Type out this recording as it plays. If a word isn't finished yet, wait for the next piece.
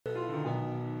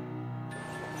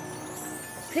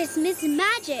Christmas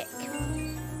magic.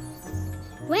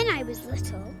 When I was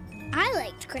little, I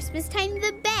liked Christmas time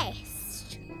the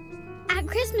best. At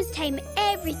Christmas time,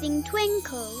 everything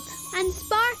twinkled and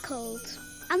sparkled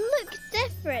and looked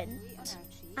different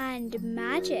and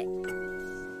magic.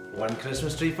 One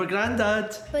Christmas tree for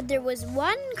Grandad. But there was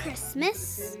one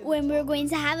Christmas when we were going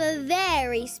to have a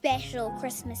very special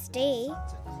Christmas day.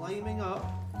 Climbing up.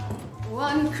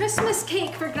 One Christmas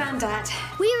cake for Grandad.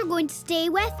 We were going to stay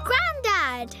with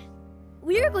Grandad.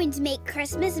 We were going to make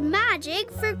Christmas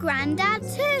magic for Grandad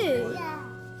too. Yeah.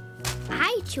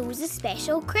 I chose a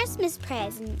special Christmas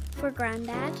present for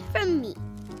Grandad from me.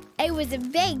 It was a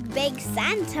big, big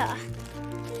Santa.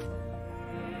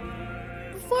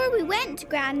 Before we went to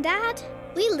Grandad,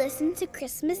 we listened to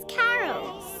Christmas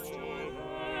carols.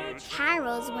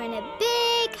 Carols were in a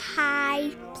big, high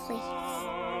place.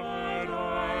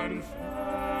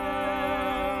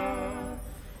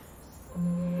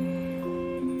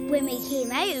 When we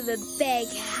came out of a big,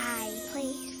 high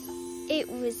place,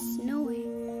 it was snowing.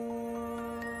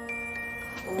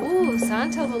 Oh,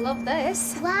 Santa will love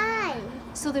this. Why?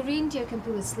 So the reindeer can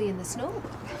pull a sleigh in the snow.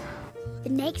 The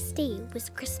next day was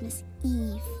Christmas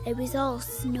Eve. It was all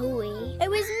snowy. It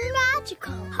was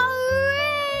magical.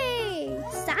 Hooray!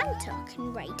 Santa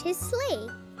can ride his sleigh.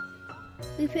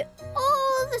 We put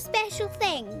all the special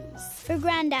things for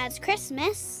Grandad's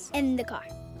Christmas in the car.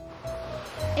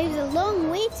 It was a long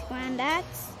way to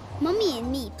Grandad's. Mummy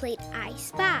and me played I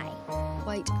Spy.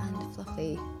 White and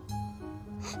fluffy.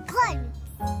 Climb.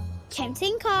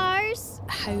 Counting cars.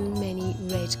 How many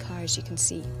red cars you can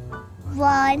see?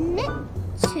 1,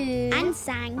 2. And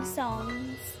sang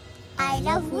songs. I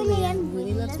love Wolly and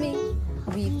Wolly loves me.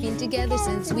 We've been together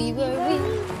since we were wee.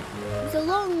 It was a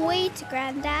long way to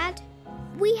Grandad.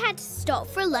 We had to stop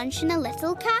for lunch in a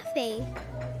little cafe.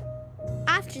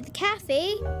 After the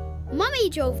cafe, Mummy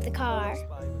drove the car.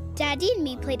 Daddy and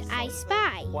me played I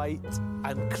Spy. White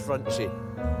and crunchy.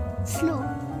 Snow.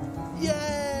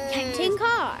 Yay! Counting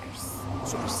cars.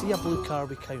 So if we see a blue car,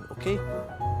 we count, okay?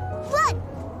 1,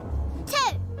 2.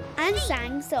 And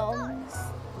sang songs.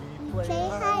 We play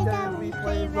hide and we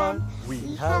play run.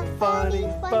 We have funny,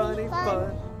 funny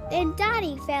fun. Then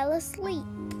Daddy fell asleep.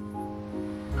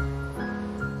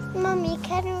 Mummy,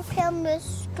 can you tell me a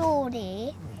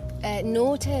story?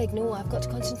 No, Tig, no. I've got to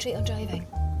concentrate on driving.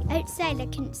 Outside I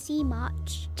couldn't see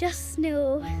much, just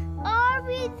snow. Are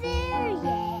we there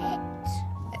yet?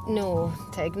 No,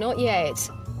 Tig, not yet.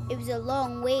 It was a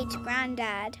long way to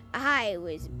Grandad. I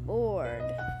was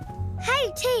bored.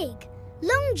 Hey, Tig,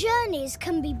 long journeys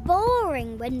can be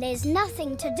boring when there's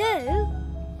nothing to do.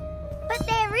 But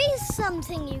there is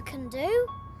something you can do,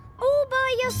 all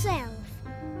by yourself.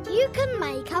 You can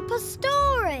make up a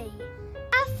story.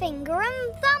 A finger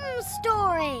and thumb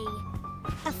story.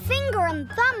 A finger and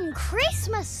thumb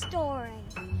Christmas story.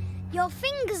 Your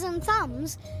fingers and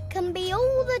thumbs can be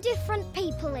all the different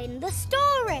people in the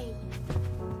story.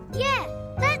 Yeah,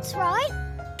 that's right.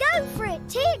 Go for it,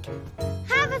 Tig.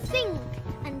 Have a think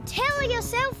and tell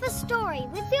yourself a story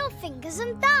with your fingers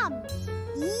and thumbs.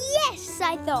 Yes,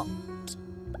 I thought.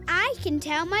 I can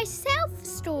tell myself a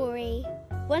story.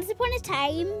 Once upon a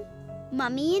time,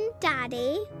 Mummy and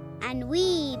Daddy and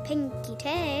wee Pinky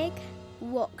Tig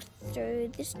walked through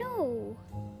the snow.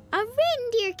 A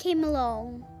reindeer came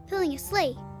along, pulling a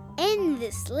sleigh. In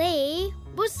the sleigh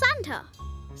was Santa.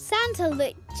 Santa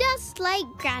looked just like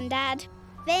Grandad.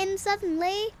 Then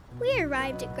suddenly, we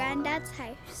arrived at Grandad's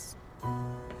house.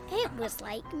 It was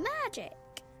like magic.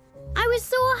 I was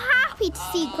so happy to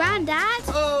see Grandad.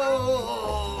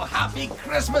 Oh, happy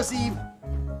Christmas Eve!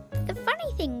 The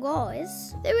funny thing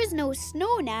was, there was no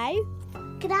snow now.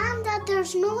 Grandad,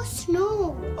 there's no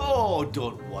snow. Oh,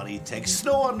 don't worry, Tig.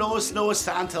 Snow or no snow,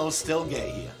 Santa'll still get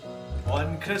here.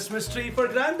 One Christmas tree for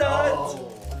Grandad.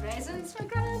 Oh. Presents for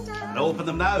Grandad. And open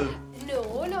them now.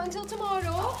 No, not until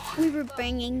tomorrow. We were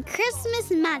bringing Christmas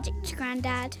magic to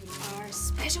Grandad. Our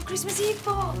special Christmas Eve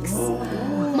box.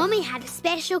 Mummy had a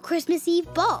special Christmas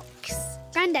Eve box.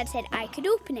 Grandad said I could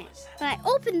open it. When I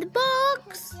opened the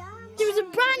box, there was a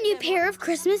brand new pair of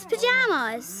Christmas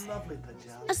pyjamas. Lovely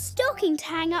pajamas. A stocking to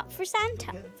hang up for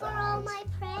Santa. For all my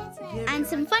presents. And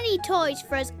some funny toys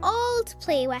for us all to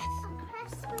play with.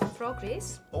 Frog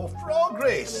race. Oh, frog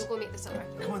race. We'll go make the supper.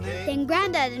 Come on then. Then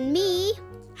Grandad and me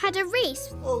had a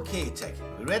race. Okay, Tig.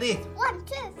 We ready? 1,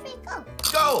 2, 3, go.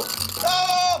 Go!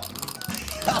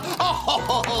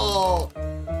 Oh!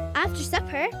 After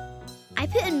supper, I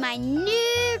put on my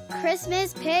new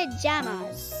Christmas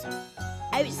pyjamas.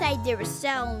 Outside there was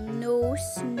still no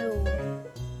snow.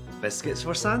 Biscuits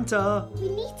for Santa. We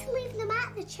need to leave them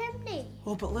at the chimney.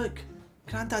 Oh, but look.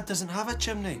 Grandad doesn't have a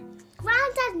chimney.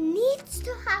 Grandad needs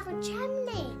to have a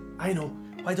chimney. I know.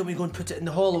 Why don't we go and put it in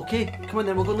the hall, okay? Come on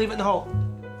then, we'll go and leave it in the hall.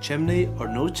 Chimney or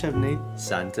no chimney,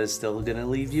 Santa's still gonna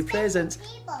leave you presents.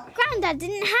 Grandad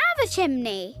didn't have a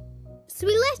chimney. So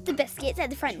we left the biscuits at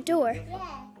the front door.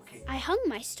 I hung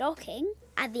my stocking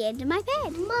at the end of my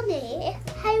bed. Mummy,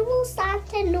 how will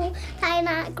Santa know I'm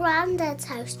at Grandad's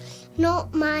house,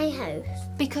 not my house?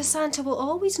 Because Santa will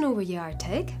always know where you are,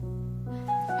 Tig.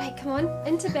 Right, come on,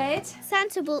 into bed.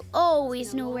 Santa will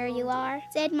always know where you are,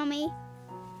 said Mummy.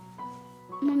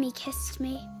 Mummy kissed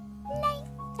me. Night,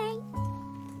 night.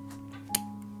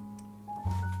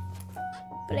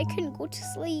 But I couldn't go to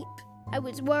sleep. I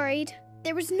was worried.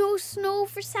 There was no snow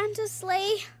for Santa's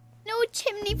sleigh. No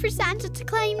chimney for Santa to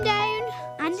climb down.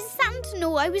 And did Santa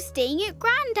know I was staying at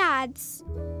Grandad's?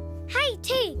 Hey,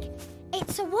 Tig,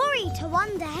 it's a worry to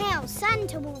wonder how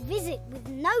Santa will visit with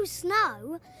no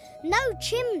snow, no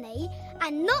chimney,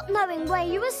 and not knowing where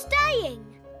you are staying.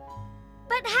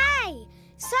 But hey,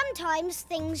 sometimes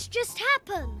things just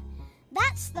happen.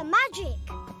 That's the magic.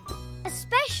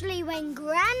 Especially when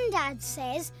Grandad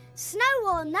says, snow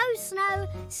or no snow,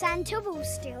 Santa will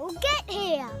still get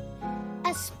here.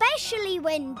 Especially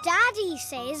when Daddy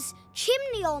says,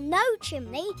 chimney or no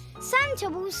chimney, Santa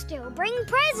will still bring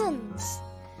presents.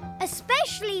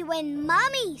 Especially when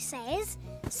Mummy says,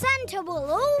 Santa will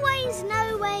always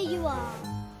know where you are.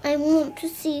 I want to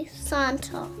see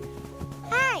Santa.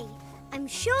 Hey, I'm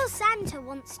sure Santa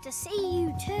wants to see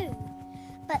you too.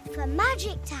 But for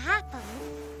magic to happen,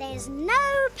 there's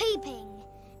no peeping.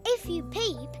 If you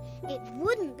peep, it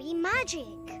wouldn't be magic.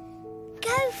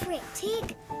 Go for it,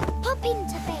 Tig. Pop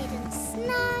into bed and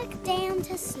snug down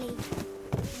to sleep.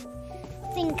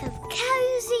 Think of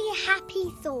cozy, happy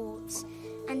thoughts,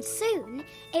 and soon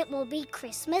it will be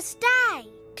Christmas Day.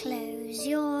 Close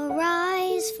your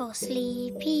eyes for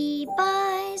sleepy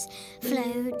buys,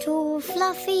 float all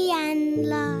fluffy and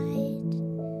light.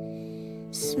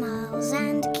 Smiles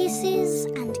and kisses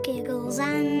and giggles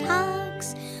and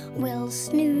hugs will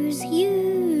snooze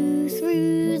you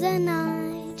through the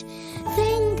night.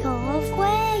 Think of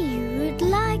where you'd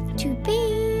like to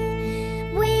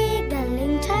be,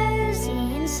 wiggling toes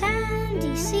in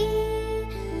sandy sea.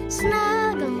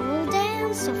 Snuggle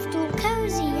down, soft or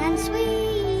cozy and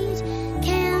sweet,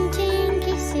 counting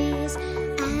kisses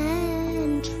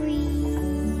and treats.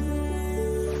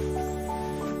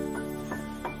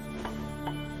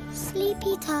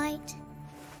 Sleepy tight.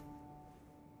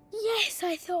 Yes,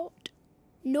 I thought.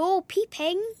 No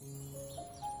peeping.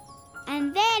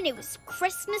 And then it was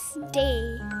Christmas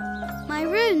Day. My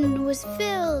room was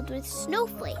filled with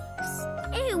snowflakes.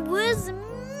 It was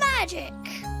magic.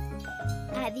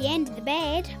 At the end of the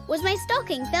bed was my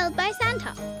stocking filled by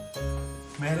Santa.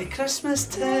 Merry Christmas,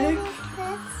 Tig.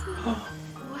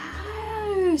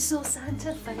 Wow, so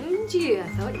Santa found you. I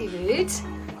thought he would.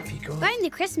 Have you got? Round the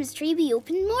Christmas tree we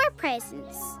opened more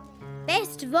presents.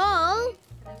 Best of all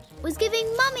was giving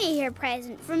Mummy her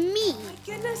present from me.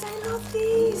 Goodness, I love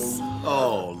these.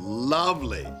 Oh,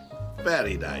 lovely.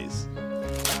 Very nice.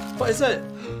 What is it?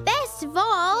 Best of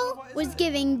all was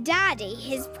giving Daddy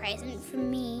his present from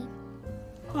me.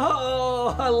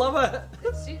 Oh, I love it.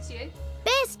 It suits you.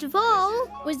 Best of all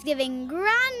was giving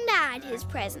Grandad his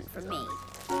present from me.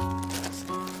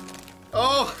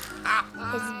 Oh,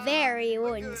 His very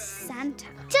own Santa.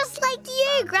 Just like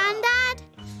you, Grandad.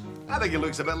 I think it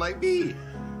looks a bit like me.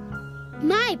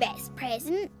 My best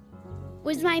present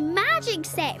was my magic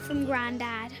set from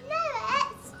Grandad. No,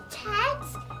 it's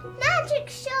Ted's magic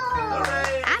show.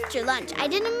 Hooray! After lunch, I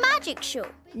did a magic show.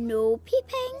 No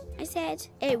peeping, I said.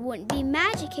 It wouldn't be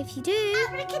magic if you do.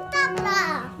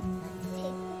 Abracadabra.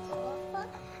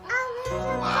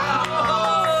 Wow!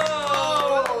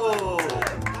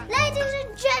 Ladies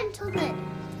and gentlemen,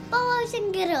 boys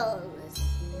and girls,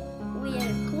 we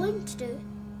are going to do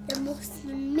the most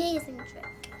amazing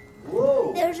trick.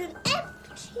 Whoa! There's an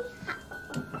empty hat.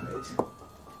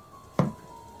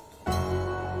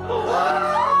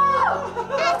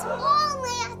 It's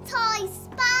only a toy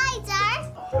spider.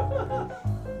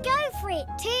 Go for it,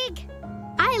 Tig.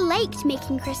 I liked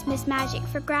making Christmas magic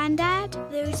for Grandad.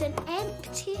 There's an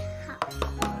empty hat.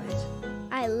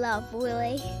 I love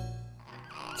Wolly.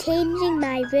 Changing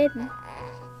my room.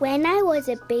 When I was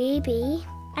a baby,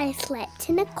 I slept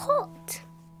in a cot.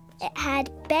 It had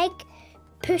big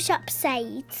push-up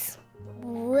sides.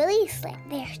 Wolly slept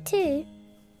there too.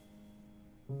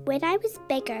 When I was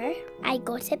bigger, I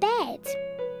got a bed.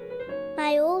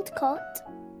 My old cot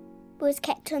was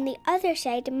kept on the other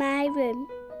side of my room.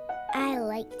 I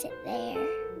liked it there.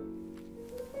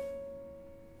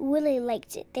 Wolly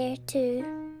liked it there too.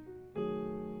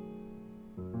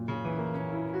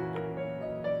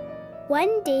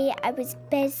 One day I was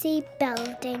busy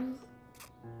building.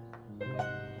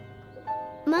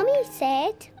 Mummy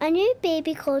said a new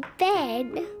baby called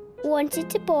Ben wanted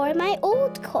to borrow my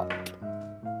old cot.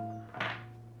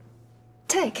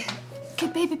 Tig,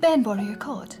 could baby Ben borrow your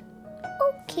cot?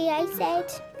 Okay, I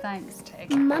said. Thanks,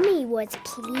 Tig. Mummy was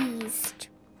pleased.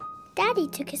 Daddy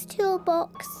took his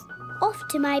toolbox off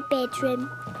to my bedroom.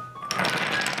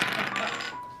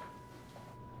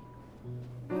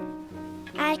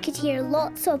 I could hear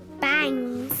lots of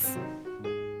bangs.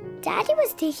 Daddy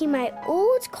was taking my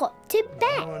old cot to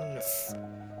bits.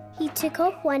 He took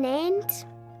off one end.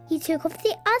 He took off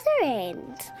the other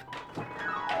end.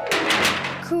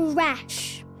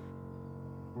 Crash.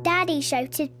 Daddy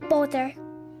shouted, "Bother."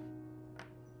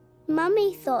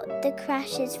 Mummy thought the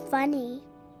crash is funny.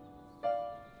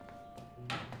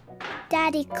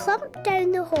 Daddy clumped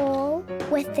down the hall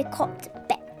with the cot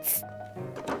bits.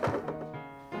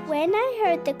 When I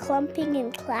heard the clumping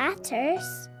and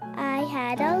clatters, I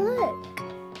had a look.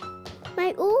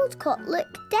 My old cot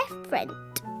looked different,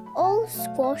 all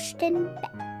squashed in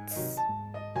bits.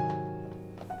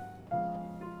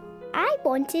 I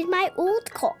wanted my old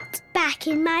cot back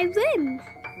in my room.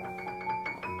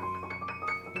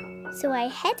 So I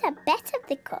hid a bit of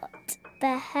the cot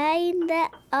behind the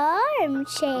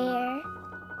armchair.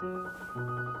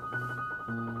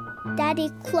 Daddy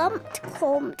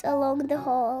clomped along the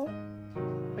hall.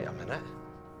 Wait a minute.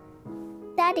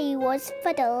 Daddy was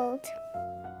fuddled.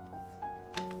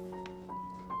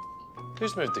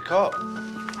 Who's moved the cot?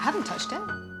 I haven't touched it.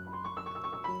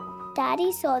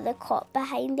 Daddy saw the cot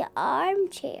behind the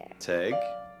armchair. Tig.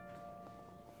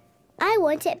 I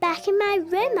want it back in my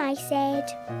room, I said.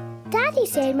 Daddy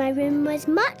said my room was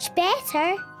much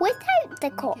better without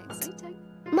the cot. Exciting.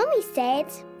 Mummy said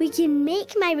we can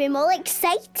make my room all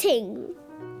exciting.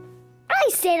 I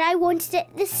said I wanted it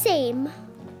the same.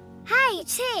 Hey,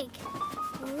 Tig.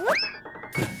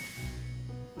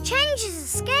 Changes are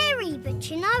scary, but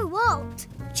you know what?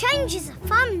 Changes are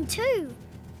fun too.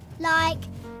 Like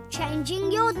changing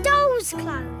your doll's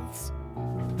clothes.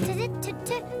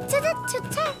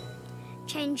 Ta-da-ta-ta-ta-da-ta-ta.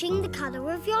 Changing the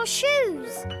colour of your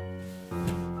shoes.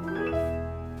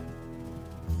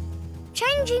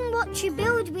 Changing what you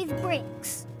build with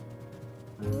bricks.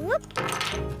 Whoop.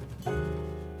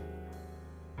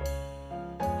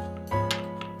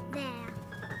 There.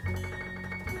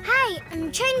 Hey,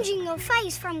 and changing your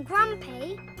face from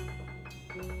grumpy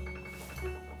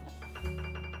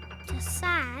to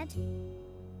sad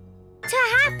to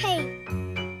happy.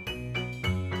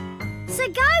 So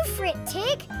go for it,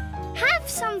 Tig. Have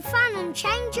some fun and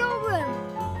change your room.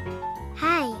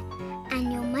 Hey,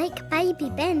 and you'll make baby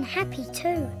Ben happy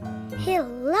too. He'll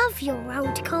love your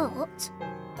old cot.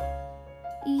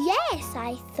 Yes,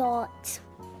 I thought.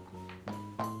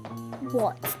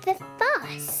 What's the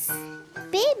fuss?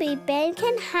 Baby Ben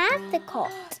can have the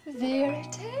cot. There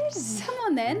it is. Come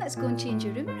on then, let's go and change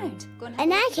your room around. Go and have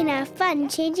And I can have fun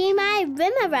changing my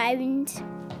room around.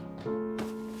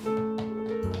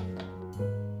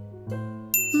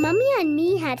 Mummy and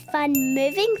me had fun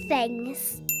moving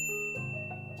things.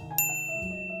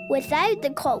 Without the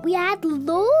cot, we had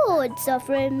loads of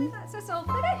room. That's us all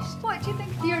finished. What do you think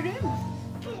of your room?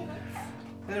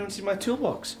 Anyone see my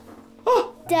toolbox?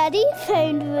 Daddy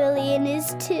found Wolly in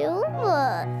his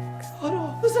toolbox. Oh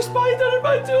no, there's a spider in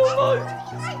my toolbox!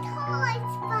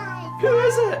 Who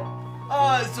is it?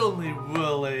 Oh, it's only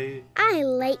Wolly. I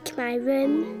like my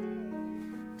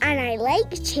room. And I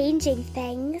like changing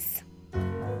things.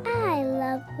 I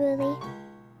love Wolly.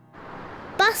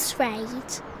 Bus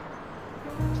ride.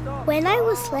 When I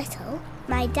was little,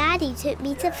 my daddy took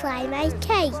me to fly my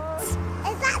kite. Is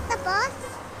that the bus?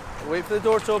 Wait for the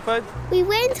door to open. We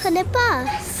went on a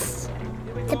bus.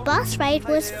 The bus ride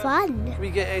was fun. Can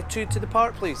we get two to the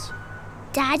park, please?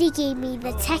 Daddy gave me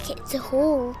the ticket to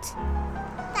hold.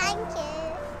 Thank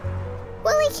you.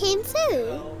 Wolly came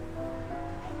too.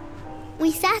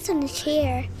 We sat on a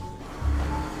chair.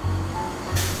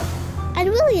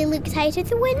 And Wolly looked out of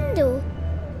the window.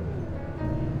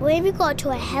 When we got to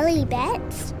a hilly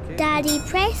bit, Daddy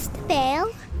pressed the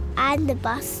bell and the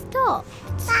bus stopped.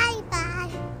 Bye-bye.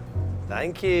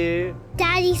 Thank you.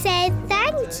 Daddy said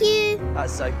thank you.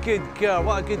 That's a good girl.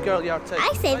 What a good girl you are, Tig.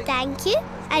 I said thank you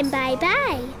and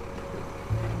bye-bye.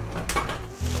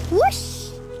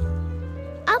 Whoosh!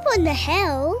 Up on the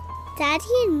hill,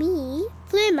 Daddy and me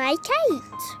flew my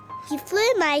kite. He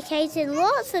flew my kite in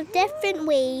lots of different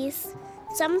ways.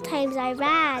 Sometimes I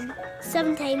ran,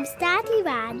 sometimes Daddy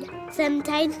ran,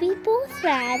 sometimes we both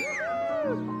ran.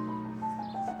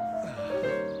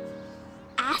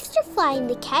 After flying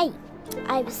the kite,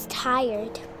 I was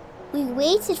tired. We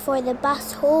waited for the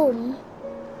bus home.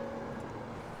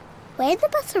 When the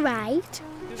bus arrived,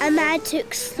 a man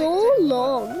took so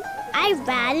long, I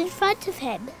ran in front of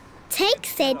him. Tig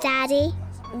said, Daddy,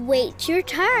 wait your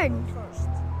turn.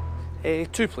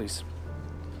 2, please.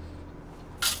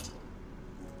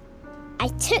 I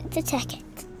took the ticket.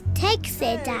 Tig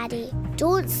said, Daddy,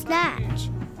 don't snatch.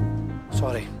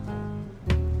 Sorry.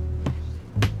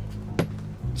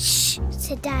 Shh,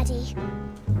 said Daddy.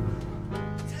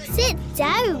 Sit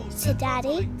down, said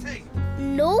Daddy.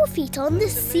 No feet on the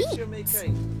seat.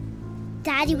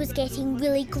 Daddy was getting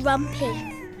really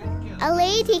grumpy. A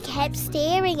lady kept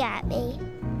staring at me.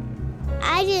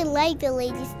 I didn't like the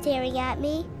lady staring at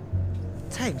me.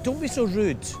 Tig, don't be so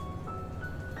rude.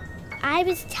 I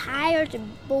was tired and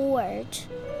bored.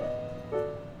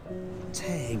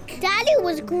 Tig. Daddy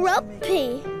was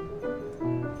grumpy.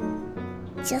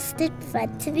 Just in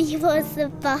front of me was the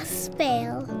bus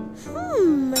bell.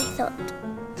 I thought.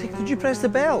 Tig, did you press the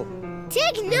bell?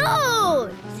 Tig, no,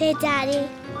 said Daddy.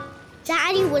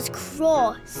 Daddy was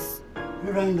cross.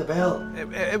 Who rang the bell?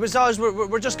 It was us.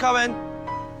 We're just coming.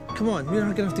 Come on, we're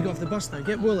not going to have to get off the bus now.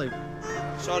 Get Wolly.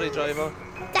 Sorry, driver.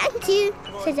 Thank you,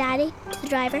 said Daddy to the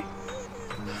driver.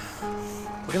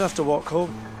 We're going to have to walk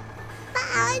home. But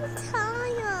I'm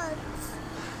tired.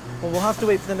 Well, we'll have to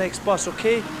wait for the next bus,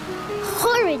 OK?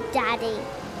 Horrid Daddy.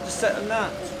 Just sit on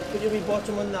that. Put your wee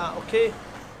bottom on that, OK?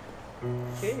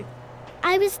 OK.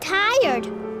 I was tired.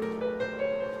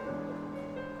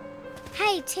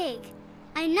 Hey, Tig,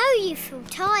 I know you feel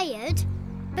tired,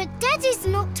 but Daddy's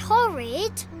not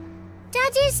horrid.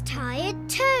 Daddy's tired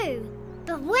too.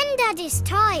 But when Daddy's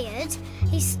tired,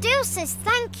 he still says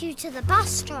thank you to the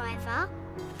bus driver.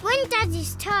 When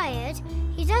Daddy's tired,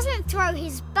 he doesn't throw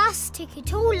his bus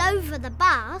ticket all over the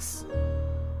bus.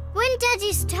 When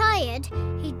Daddy's tired,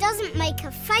 he doesn't make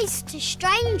a face to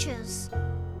strangers.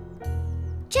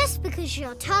 Just because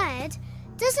you're tired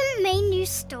doesn't mean you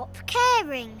stop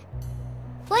caring.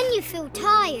 When you feel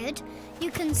tired,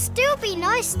 you can still be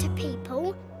nice to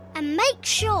people and make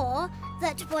sure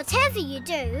that whatever you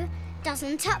do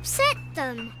doesn't upset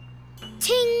them.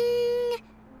 Ting!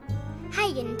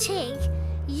 Hey and Tig,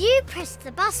 you pressed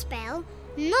the bus bell,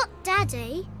 not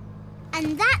Daddy.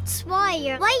 And that's why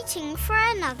you're waiting for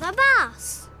another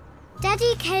bus.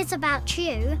 Daddy cares about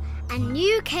you and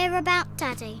you care about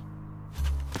Daddy.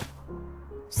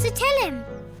 So tell him.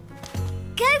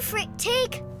 Go for it,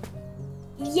 Tig.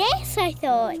 Yes, I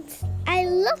thought. I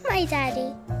love my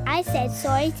Daddy. I said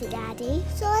sorry to Daddy.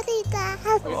 Sorry, Dad.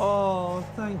 Oh,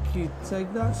 thank you,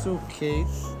 Tig. That's OK.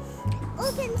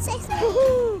 Open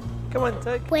sesame. Come on,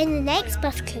 Tig. When the next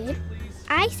bus came,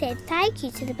 I said thank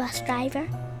you to the bus driver.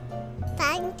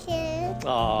 Thank you.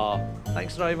 Aw,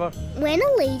 thanks, driver. When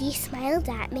a lady smiled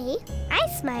at me, I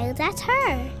smiled at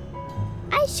her.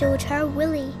 I showed her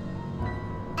Wolly.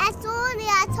 It's only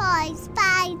a toy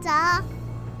spider.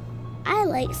 I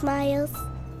like smiles.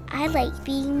 I like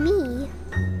being me.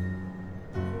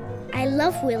 I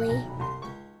love Wolly.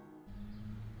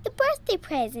 The birthday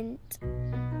present.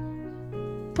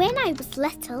 When I was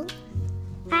little,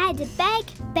 I had a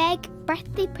big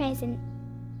birthday present.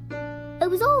 It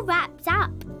was all wrapped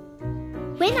up.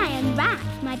 When I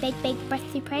unwrapped my big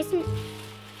birthday present,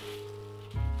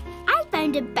 I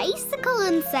found a bicycle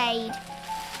inside.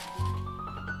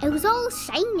 It was all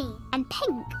shiny and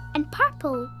pink and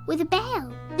purple with a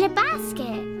bell and a basket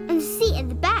and a seat at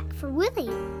the back for Wolly.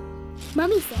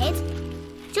 Mummy said,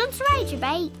 "Do you want to ride your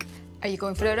bike?" Are you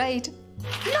going for a ride?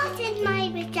 Not in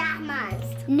my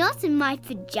pyjamas. Not in my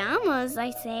pyjamas, I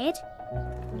said.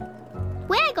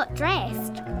 When I got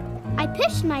dressed, I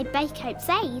pushed my bike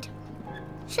outside.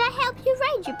 "Should I help you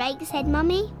ride your bike?" said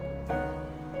Mummy.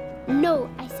 "No,"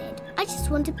 I said. "I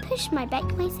just want to push my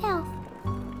bike myself."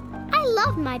 I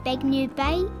love my big new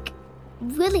bike.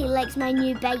 Wolly likes my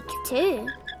new bike too.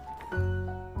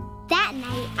 That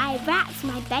night, I wrapped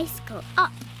my bicycle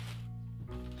up.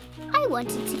 I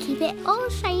wanted to keep it all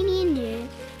shiny and new.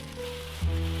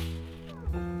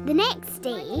 The next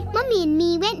day, Mummy and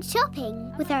me went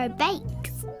shopping with our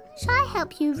bikes. "Shall I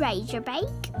help you ride your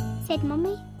bike?" said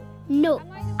Mummy. "No,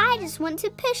 I just want to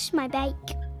push my bike."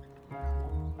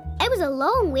 It was a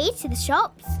long way to the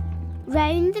shops,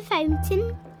 round the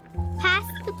fountain,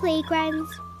 past the playgrounds.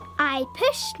 I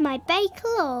pushed my bike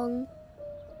along.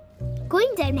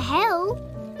 Going down the hill,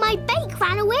 my bike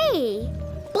ran away.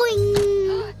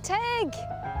 Boing! Tig,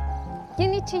 you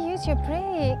need to use your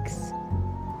brakes.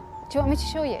 Do you want me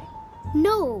to show you?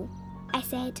 "No," I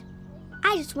said.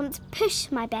 "I just want to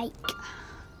push my bike."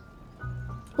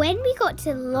 When we got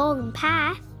to the long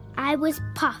path, I was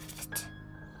puffed.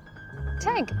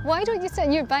 Tig, why don't you sit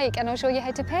on your bike and I'll show you how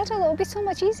to pedal? It'll be so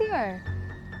much easier.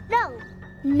 No.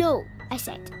 No, I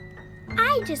said.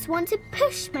 I just want to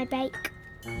push my bike.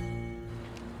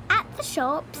 At the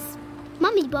shops,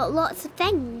 Mummy bought lots of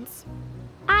things.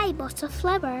 I bought a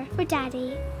flower for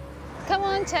Daddy. Come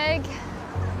on, Tig.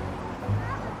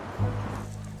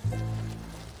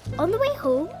 On the way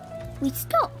home, we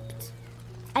stopped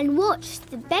and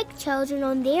watched the big children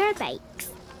on their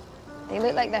bikes. They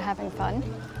look like they're having fun.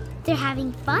 They're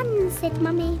having fun, said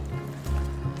Mummy.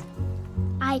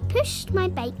 I pushed my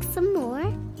bike some more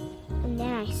and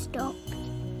then I stopped.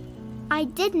 I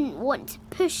didn't want to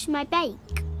push my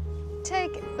bike.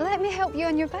 Tig, let me help you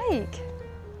on your bike.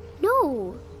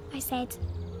 No, I said.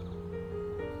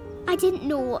 I didn't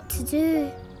know what to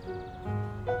do.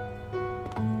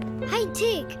 Hey,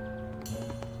 Tig.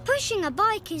 Pushing a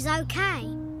bike is okay,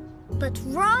 but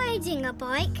riding a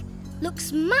bike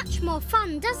looks much more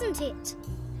fun, doesn't it?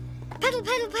 Pedal,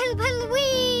 pedal, pedal, pedal,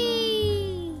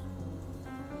 whee!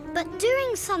 But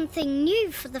doing something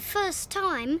new for the first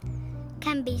time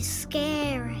can be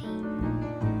scary.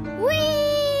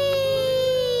 Whee!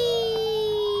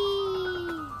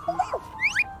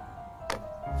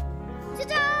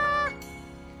 Ta-da!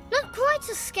 Not quite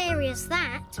as scary as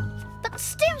that, but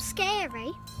still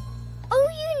scary. All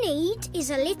you need is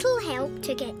a little help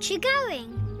to get you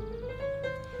going.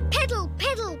 Pedal,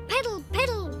 pedal, pedal,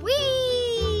 pedal,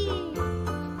 whee!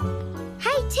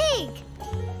 Hey, Tig.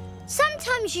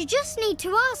 Sometimes you just need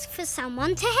to ask for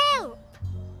someone to help.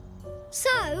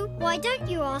 So, why don't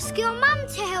you ask your mum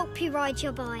to help you ride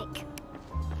your bike?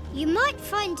 You might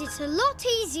find it a lot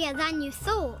easier than you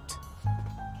thought.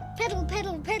 Pedal,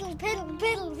 pedal, pedal, pedal,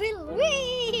 pedal, pedal,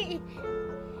 whee!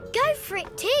 Go for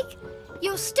it, Tig.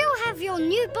 You'll still have your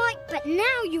new bike, but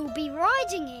now you'll be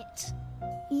riding it.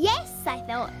 Yes, I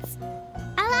thought.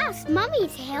 I'll ask Mummy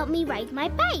to help me ride my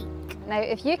bike. Now,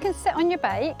 if you can sit on your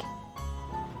bike,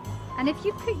 and if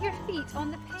you put your feet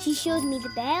on the pedals. She showed me the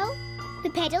bell, the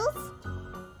pedals,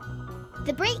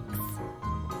 the brakes,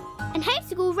 and how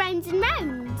to go round and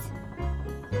round.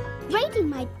 Riding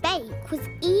my bike was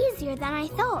easier than I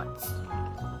thought.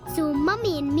 So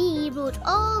Mummy and me rode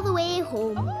all the way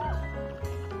home.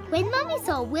 When Mummy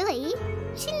saw Wolly,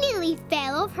 she nearly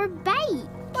fell off her bike.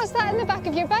 What's that in the back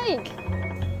of your bike?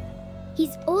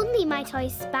 He's only my toy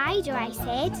spider, I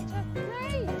said.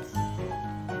 Right.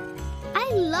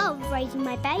 I love riding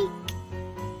my bike.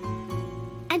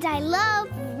 And I love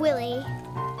Wolly.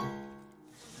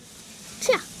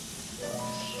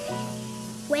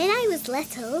 When I was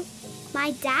little,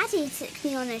 my daddy took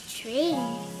me on a train.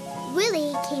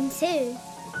 Wolly came too.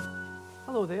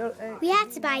 Hello there. We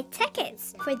had to buy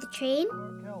tickets for the train.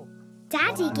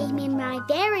 Daddy gave me my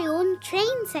very own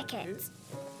train ticket.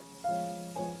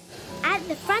 At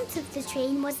the front of the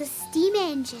train was a steam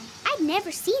engine. I'd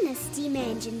never seen a steam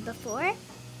engine before.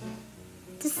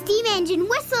 The steam engine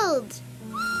whistled.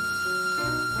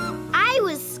 I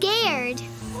was scared.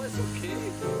 Oh, it's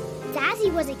okay. Daddy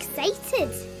was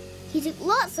excited. He took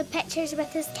lots of pictures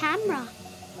with his camera.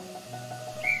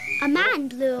 A man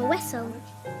blew a whistle.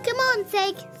 Come on,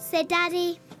 Tig, said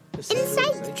Daddy.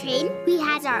 Inside the train, we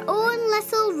had our own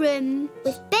little room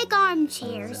with big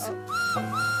armchairs.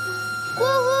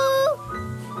 Woo-hoo!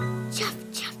 Chuff,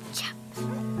 chuff, chuff.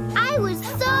 I was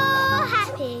so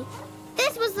happy.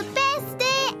 This was the best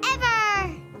day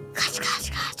ever. Clatter,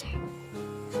 clatter, clatter.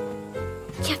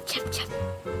 Chuff, chuff, chuff.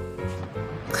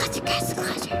 Clatter, clatter,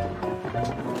 clatter.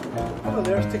 Hello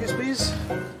there. Tickets, please.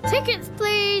 Tickets,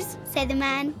 please, said the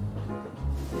man.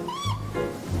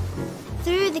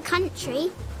 Through the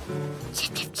country,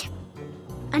 chip, chip, chip.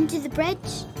 Under the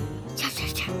bridge, chop,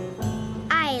 chop, chop.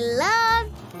 I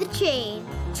loved the train.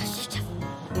 Chop, chop, chop.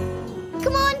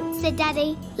 Come on, said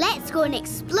Daddy. Let's go and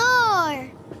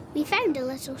explore. We found a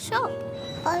little shop.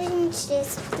 Orange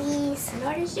juice, please. An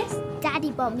orange juice?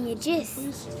 Daddy bought me a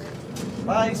juice.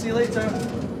 Bye. See you later.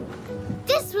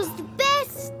 This was the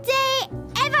best day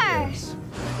ever.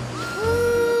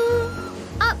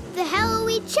 Up the hill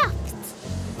we chuffed.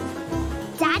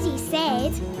 Daddy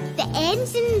said the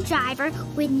engine driver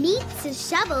would need to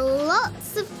shovel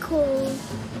lots of coal.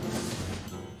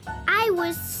 I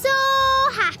was so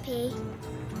happy.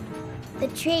 The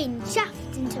train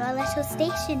chuffed into a little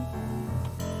station.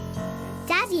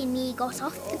 Daddy and me got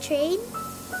off the train.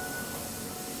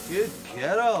 Good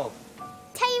girl.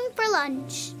 Time for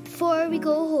lunch before we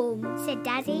go home, said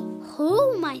Daddy.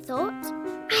 Home, I thought.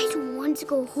 I don't want to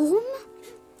go home.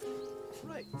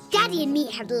 Right. Daddy and me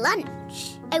had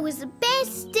lunch. It was the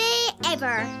best day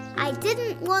ever. I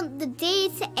didn't want the day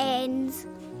to end.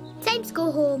 Time to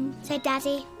go home, said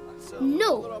Daddy.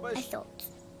 No, I thought.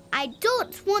 I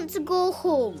don't want to go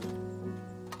home.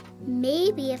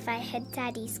 Maybe if I hid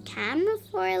Daddy's camera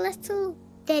for a little,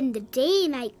 then the day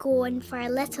might go on for a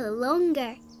little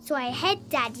longer. So I hid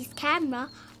Daddy's camera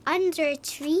under a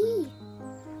tree.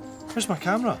 Where's my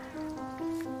camera?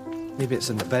 Maybe it's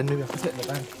in the bin. Maybe I'll put it in the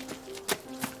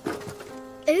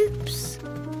bin. Oops.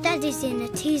 Daddy's in a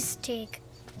tease, Tig.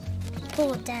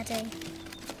 Poor Daddy.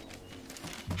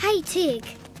 Hey, Tig.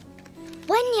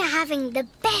 When you're having the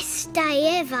best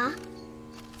day ever,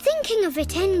 thinking of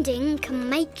it ending can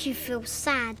make you feel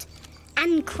sad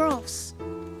and cross.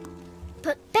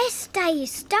 But best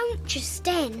days don't just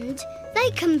end,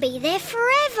 they can be there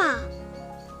forever.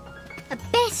 A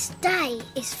best day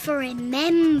is for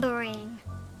remembering.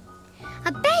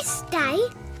 A best day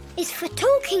is for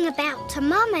talking about to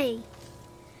Mummy.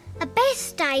 A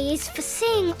best day is for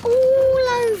seeing all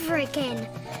over again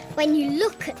when you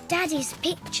look at Daddy's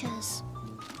pictures.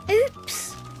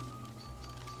 Oops.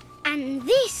 And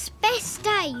this best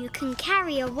day you can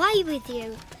carry away with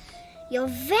you. Your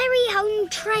very own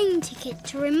train ticket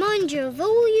to remind you of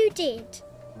all you did.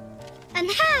 And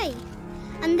hey,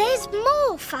 and there's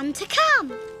more fun to come.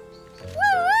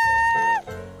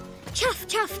 Woo-woo! Chuff,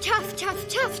 chuff, chuff, chuff,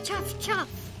 chuff, chuff, chuff.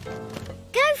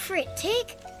 Go for it,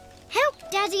 Tig.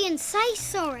 Help Daddy and say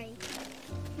sorry.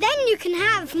 Then you can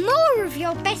have more of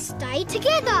your best day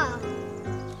together.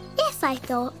 Yes, I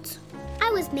thought.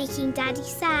 I was making Daddy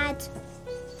sad.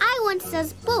 I wanted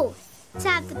us both to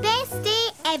have the best day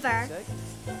ever.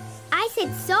 I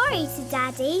said sorry to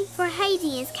Daddy for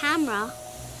hiding his camera.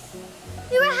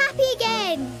 We were happy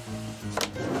again.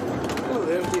 Hello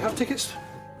there. Do you have tickets?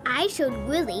 I showed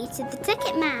Wolly to the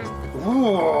ticket man.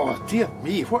 Oh, dear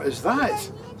me. What is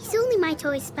that? He's only my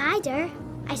toy spider.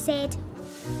 I said,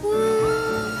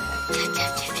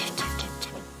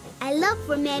 I love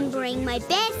remembering my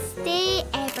best day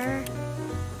ever.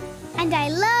 And I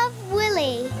love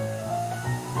Wolly.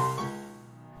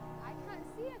 I can't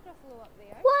see a Gruffalo up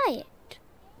there. Quiet.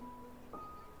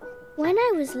 When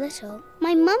I was little,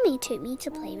 my mummy took me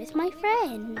to play with my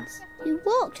friends. We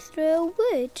walked through a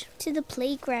wood to the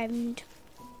playground.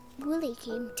 Wolly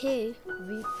came too.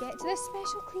 We get to this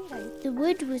special clearing. The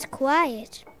wood was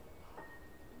quiet.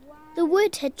 The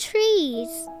wood had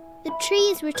trees. The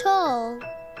trees were tall.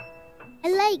 I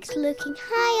liked looking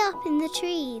high up in the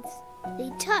trees.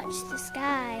 They touched the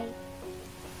sky.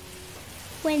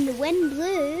 When the wind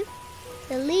blew,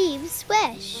 the leaves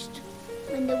swished.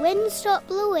 When the wind stopped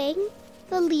blowing,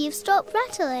 the leaves stopped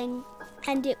rattling,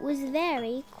 and it was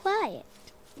very quiet.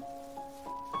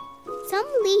 Some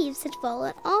leaves had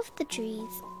fallen off the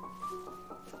trees.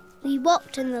 We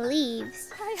walked on the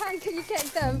leaves. Hi, Hank, can you kick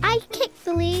them? I kicked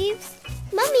the leaves.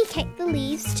 Mummy kicked the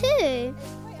leaves too.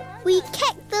 We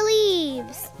kicked the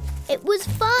leaves. It was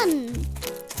fun.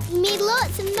 We made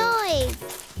lots of noise.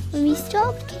 When we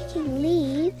stopped kicking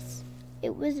leaves,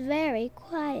 it was very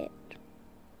quiet.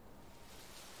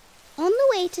 On the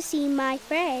way to see my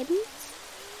friends,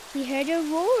 we heard a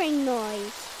roaring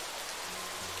noise.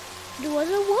 It was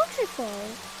a waterfall.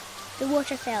 The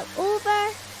water fell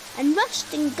over and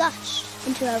rushed and gushed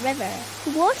into a river.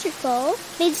 The waterfall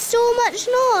made so much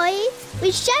noise,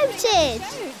 we shouted.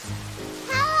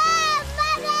 Hello,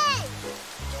 Mummy!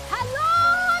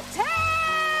 Hello,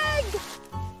 Tig!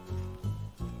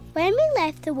 When we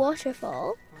left the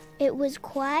waterfall, it was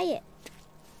quiet.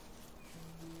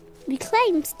 We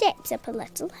climbed steps up a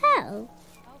little hill.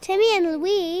 Timmy and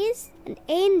Louise and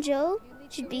Angel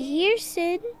should be here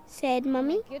soon, said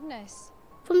Mummy. Goodness.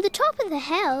 From the top of the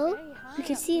hill, we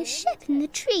could see a ship in the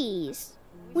trees.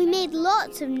 We made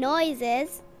lots of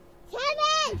noises.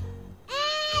 Timmy!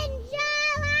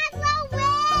 Angel and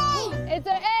Louise! Is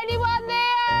there anyone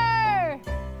there?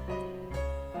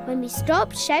 When we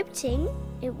stopped shouting,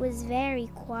 it was very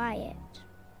quiet.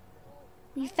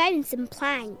 We found some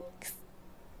planks.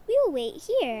 We'll wait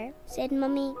here, said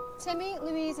Mummy. Timmy,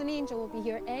 Louise and Angel will be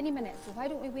here any minute, so why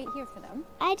don't we wait here for them?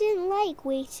 I didn't like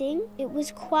waiting. It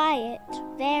was quiet,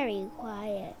 very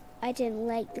quiet. I didn't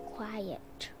like the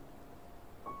quiet.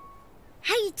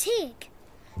 Hey, Tig,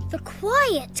 the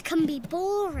quiet can be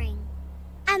boring,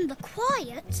 and the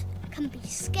quiet can be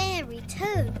scary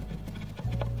too.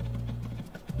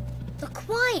 The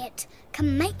quiet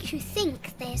can make you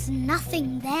think there's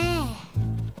nothing there.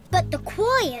 But the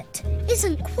quiet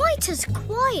isn't quite as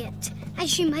quiet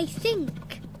as you may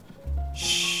think.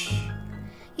 Shh.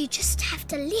 You just have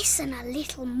to listen a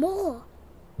little more.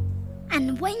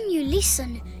 And when you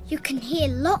listen, you can hear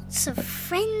lots of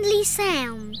friendly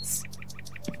sounds.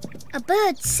 A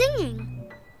bird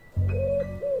singing.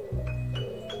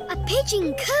 A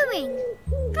pigeon cooing.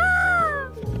 Caw,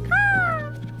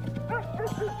 caw.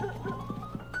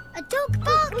 A dog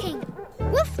barking.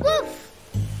 Woof, woof.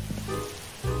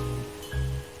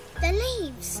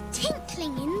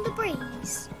 the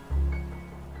breeze.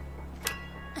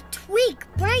 A twig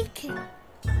breaking.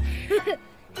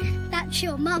 That's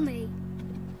your mummy.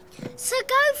 So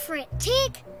go for it,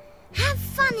 Tig. Have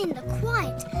fun in the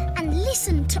quiet and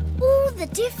listen to all the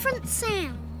different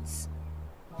sounds.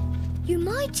 You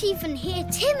might even hear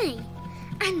Timmy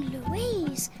and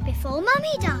Louise before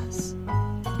Mummy does.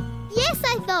 Yes,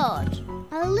 I thought.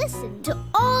 I'll listen to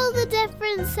all the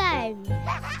different sounds.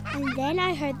 And then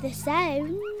I heard the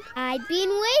sound I'd been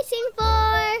waiting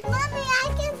for. Mummy, I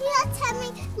can hear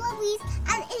Timmy, Louise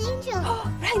and Angel.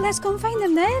 Oh, right, let's go and find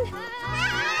them then.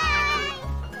 Hi!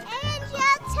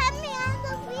 Angel, Timmy and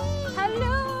Louise. Hello!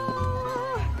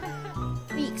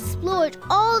 We explored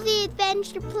all the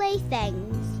adventure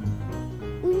playthings.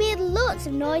 We made lots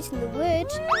of noise in the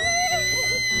woods.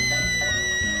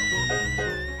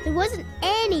 There wasn't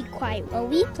any quiet while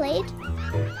we played.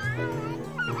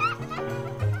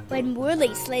 When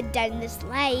Wolly slid down the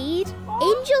slide,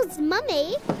 Angel's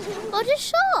mummy got a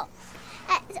shock.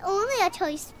 It's only a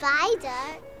toy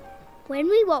spider. When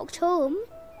we walked home,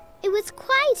 it was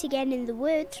quiet again in the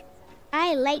wood.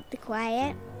 I like the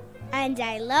quiet, and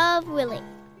I love Wolly.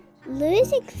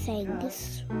 Losing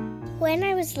things. When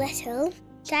I was little,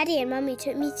 Daddy and Mummy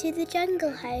took me to the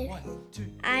jungle house.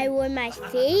 I wore my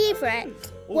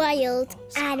favourite wild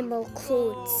animal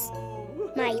clothes.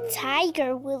 My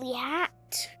tiger woolly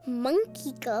hat,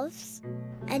 monkey gloves,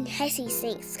 and hissy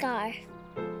snake scarf.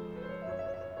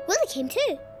 Wolly came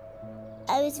too.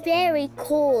 I was very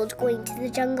cold going to the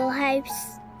jungle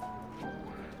house.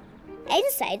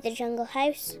 Inside the jungle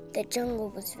house, the jungle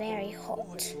was very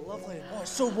hot. It's lovely. Oh,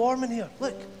 it's so warm in here.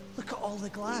 Look at all the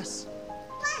glass.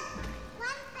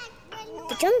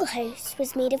 The jungle house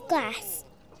was made of glass.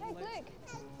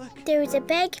 There was a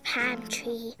big palm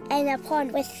tree and a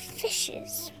pond with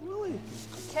fishes.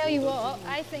 Tell you what,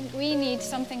 I think we need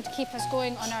something to keep us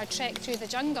going on our trek through the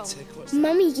jungle.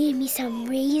 Mummy gave me some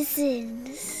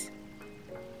raisins.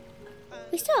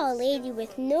 We saw a lady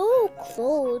with no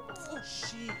clothes.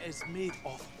 She is made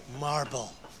of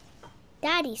marble.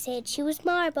 Daddy said she was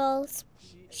marbles.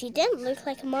 She didn't look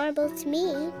like a marble to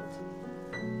me.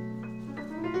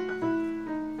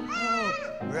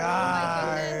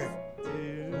 Rawr.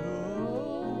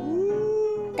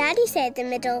 Daddy said the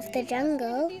middle of the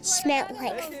jungle smelled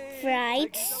like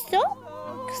fried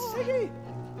socks.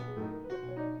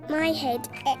 My head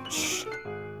itched.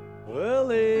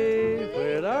 Wolly,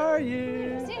 where are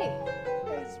you?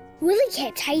 Wolly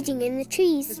kept hiding in the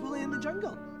trees. Is Wolly in the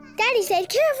jungle? Daddy said,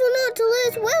 careful not to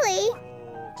lose Wolly.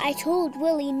 I told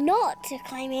Wolly not to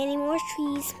climb any more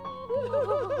trees.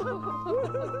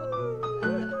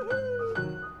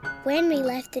 When we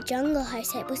left the jungle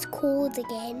house, it was cold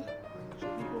again.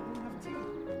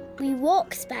 We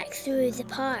walked back through the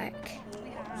park.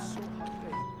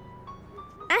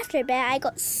 After a bit, I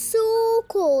got so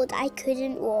cold I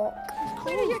couldn't walk.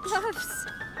 Where are your gloves?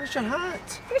 Where's your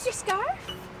hat? Where's your scarf?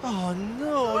 Oh,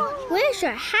 no. Where's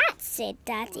your hat? Said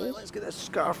Daddy. Let's get this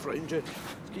scarf round you.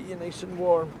 Let's get you nice and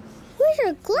warm. Where's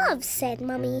your gloves? Said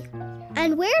Mummy.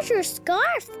 And where's your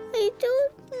scarf? I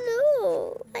don't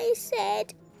know, I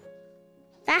said.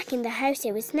 Back in the house,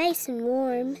 it was nice and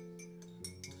warm.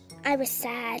 I was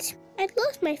sad. I'd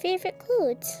lost my favourite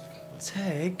clothes.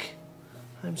 Tig,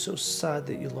 I'm so sad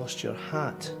that you lost your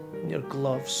hat and your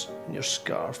gloves and your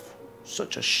scarf.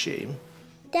 Such a shame.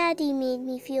 Daddy made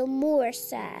me feel more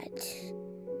sad.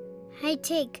 Hey,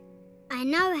 Tig, I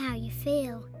know how you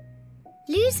feel.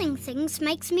 Losing things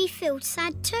makes me feel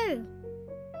sad too.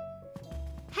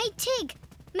 Hey, Tig,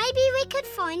 maybe we could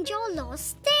find your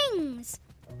lost things.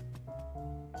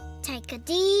 Take a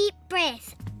deep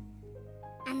breath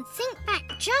and think back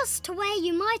just to where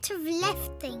you might have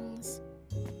left things.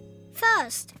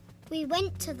 First, we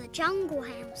went to the jungle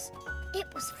house. It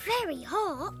was very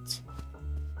hot.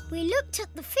 We looked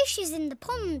at the fishes in the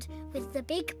pond with the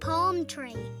big palm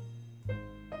tree.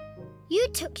 You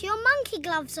took your monkey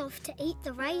gloves off to eat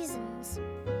the raisins.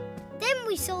 Then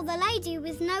we saw the lady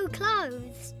with no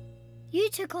clothes. You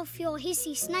took off your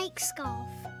hissy snake scarf.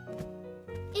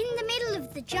 In the middle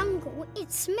of the jungle, it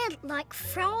smelled like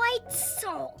fried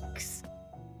socks.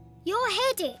 Your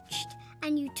head itched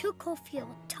and you took off your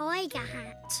tiger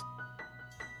hat.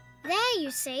 There,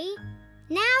 you see.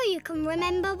 Now you can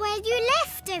remember where you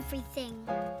left everything.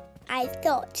 I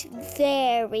thought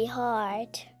very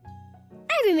hard.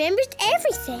 I remembered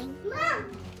everything.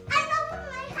 Mum, I left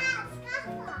my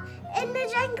hat in the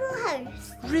jungle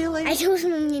house. Really? I told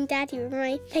Mummy and Daddy where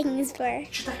my things were.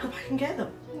 Should I go back and get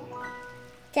them?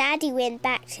 Daddy went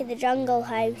back to the jungle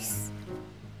house.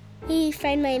 He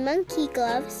found my monkey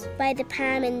gloves by the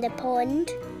palm in the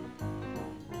pond,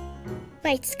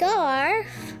 my scarf,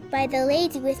 by the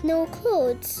lady with no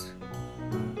clothes.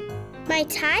 My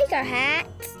tiger hat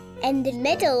in the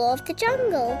middle of the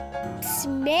jungle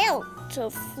smelt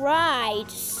of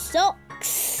fried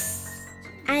socks.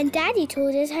 And Daddy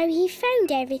told us how he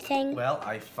found everything. Well,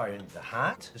 I found the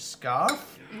hat, the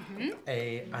scarf,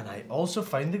 and I also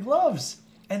found the gloves.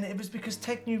 And it was because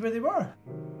Tig knew where they were.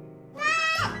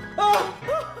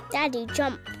 Daddy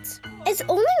jumped. It's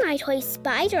only my toy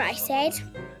spider, I said.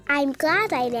 I'm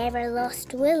glad I never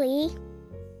lost Wolly.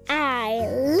 I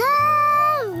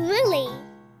love Wolly.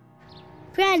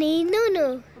 Granny,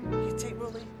 no. You take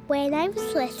Wolly. When I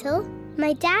was little,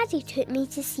 my daddy took me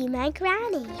to see my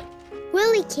granny.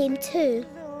 Wolly came too.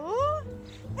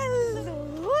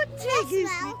 Hello, Tig.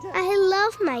 I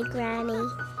love my granny.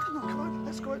 Come on,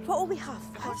 let's go. What will we have?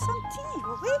 We'll have some tea,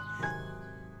 will we?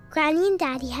 Granny and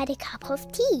Daddy had a cup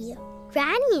of tea.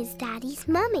 Granny is Daddy's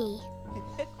mummy.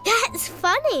 That's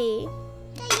funny.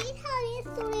 Can you tell me a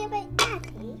story about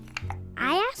Daddy?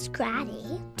 I asked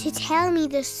Granny to tell me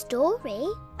the story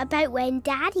about when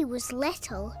Daddy was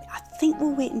little. I think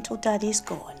we'll wait until Daddy's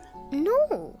gone.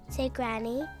 No, said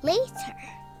Granny, later.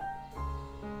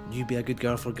 You be a good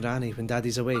girl for Granny when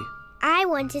Daddy's away. I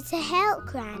wanted to help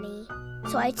Granny,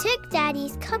 so I took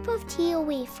Daddy's cup of tea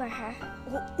away for her.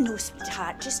 Oh, no,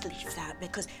 sweetheart, just leave that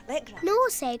because let Granny... No,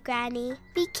 said Granny,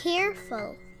 be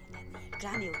careful.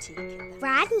 Granny will take it.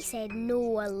 Granny said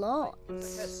no a lot.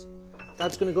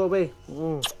 Dad's gonna go away.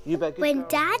 You bet. When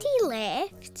Daddy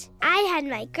left, I had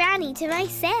my Granny to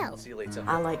myself. See you later.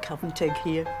 I like having Tig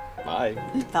here. Bye.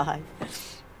 Bye.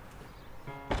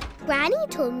 Granny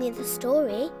told me the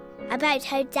story about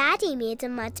how Daddy made a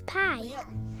mud pie.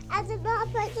 And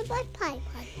about the mud pie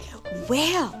one.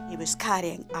 Well, he was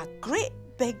carrying a great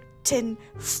big tin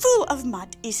full of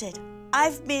mud. He said,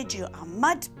 I've made you a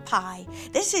mud pie.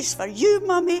 This is for you,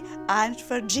 Mummy, and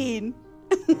for Jane.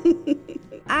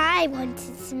 I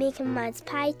wanted to make a mud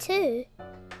pie too.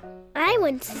 I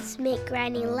wanted to make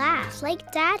Granny laugh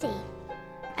like Daddy.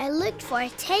 I looked for a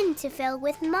tin to fill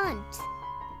with mud.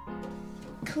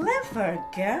 Clever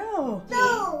girl.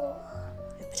 No!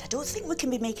 But I don't think we can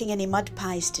be making any mud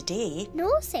pies today.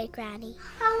 No, said Granny.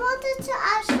 I wanted to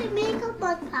actually make a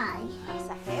mud pie. It's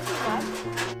a heavy one.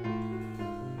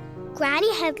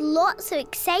 Granny had lots of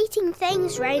exciting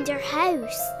things round her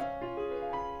house.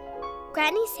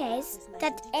 Granny says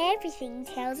that everything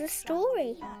tells a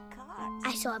story.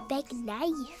 I saw a big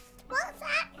knife. What's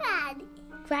that, Granny?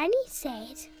 Granny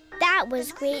said that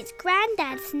was Great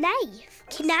Granddad's knife.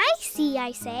 Can I see?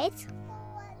 I said.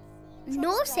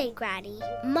 No, said Granny.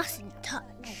 Mustn't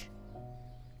touch.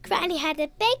 Granny had a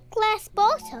big glass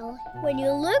bottle. When you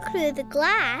look through the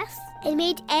glass, it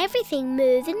made everything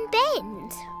move and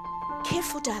bend.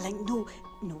 Careful, darling. No.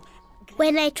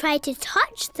 When I tried to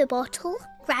touch the bottle,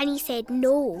 Granny said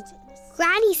no.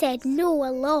 Granny said no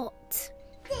a lot.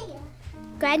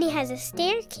 Granny has a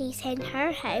staircase in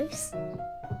her house.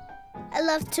 I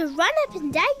love to run up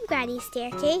and down Granny's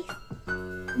staircase.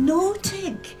 No,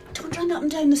 Tig. Don't run up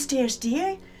and down the stairs,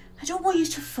 dear. I don't want you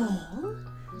to fall.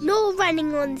 No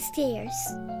running on the stairs.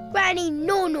 Granny,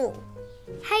 no.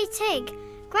 Hey, Tig,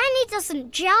 Granny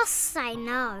doesn't just say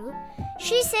no.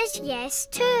 She says yes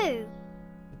too.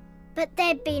 But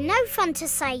there'd be no fun to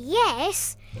say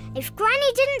yes if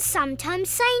Granny didn't sometimes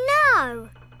say no.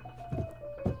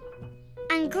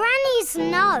 And Granny's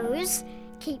no's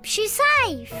keeps you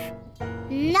safe.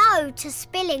 No to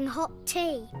spilling hot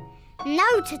tea.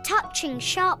 No to touching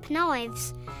sharp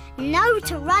knives. No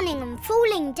to running and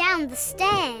falling down the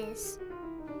stairs.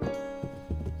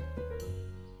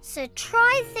 So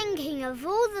try thinking of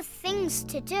all the things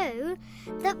to do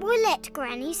that will let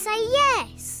Granny say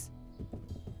yes.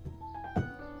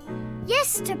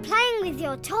 Yes to playing with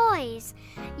your toys.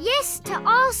 Yes to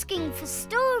asking for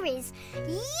stories.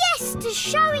 Yes to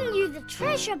showing you the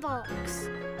treasure box.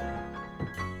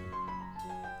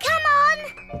 Come on!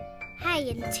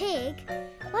 Hey and Tig,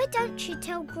 why don't you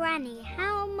tell Granny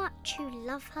how much you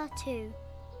love her too?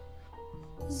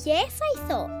 Yes, I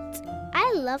thought.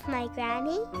 I love my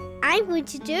Granny. I'm going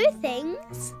to do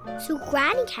things so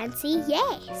Granny can say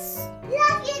yes.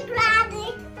 Love you,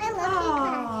 Granny. I love you,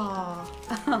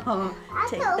 Granny.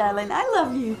 Tig, darling, I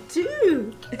love you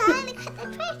too. Can I look at the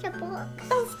treasure box?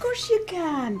 Of course you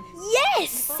can.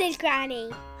 Yes, said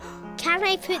Granny. Can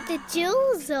I put the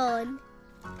jewels on?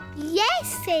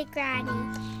 Yes, said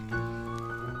Granny.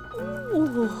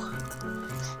 Ooh.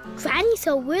 Granny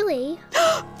saw Wolly.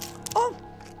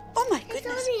 Oh my goodness.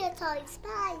 It's only a toy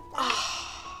spider.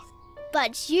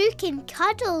 But you can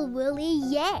cuddle Wolly,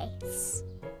 yes.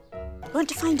 Want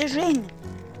to find a ring?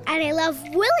 And I love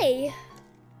Wolly.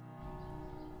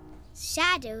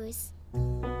 Shadows.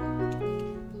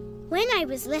 When I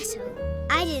was little,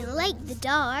 I didn't like the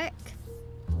dark.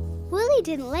 Wolly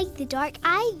didn't like the dark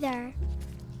either.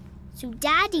 So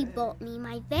Daddy bought me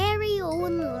my very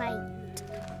own light.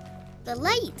 The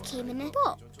light came in a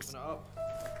box. A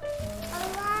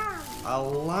lamp. A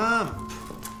lamp.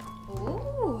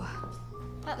 Oh,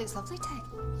 that looks lovely,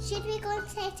 Tig. Should we go and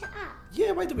set it up?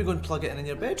 Yeah, why don't we go and plug it in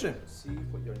your bedroom? See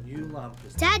what your new lamp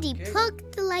is. Daddy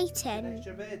plugged the light in. Next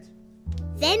your bed.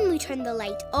 Then we turned the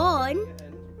light on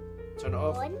Turn it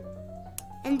off.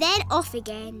 and then off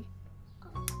again.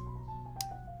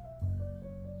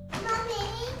 Mummy,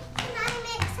 can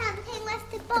I make something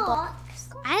with the box?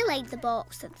 I liked the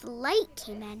box that the light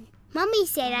came in. Mummy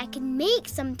said I could make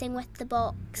something with the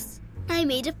box. I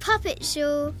made a puppet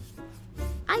show.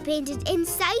 I painted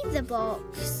inside the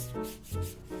box.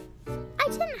 I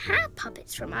didn't have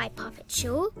puppets for my puppet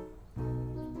show.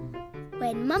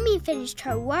 When Mummy finished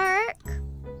her work,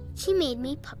 she made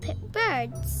me puppet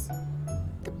birds.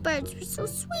 The birds were so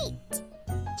sweet.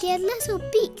 They had little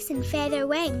beaks and feather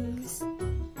wings.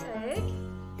 Tig,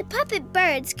 The puppet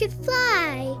birds could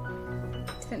fly. Do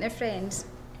you think they're friends?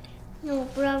 No,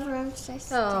 brother and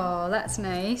sister. Oh, that's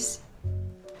nice.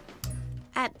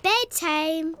 At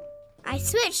bedtime, I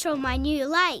switched on my new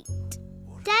light.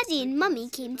 Daddy and Mummy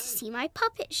came to see my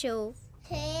puppet show.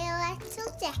 2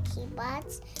 little dicky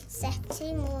birds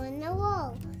sitting on the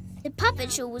wall. The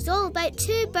puppet show was all about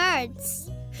 2 birds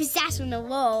who sat on a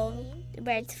wall. The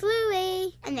birds flew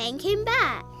away and then came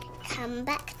back. Come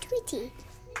back, Tweety.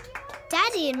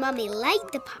 Daddy and Mummy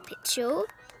liked the puppet show.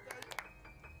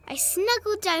 I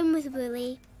snuggled down with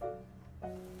Wolly.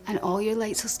 and all your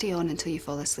lights will stay on until you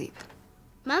fall asleep.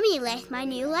 Mummy left my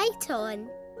new light on.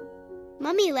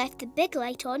 Mummy left the big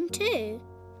light on too.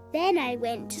 Then I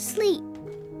went to sleep.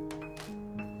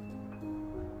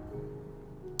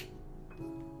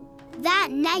 That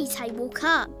night I woke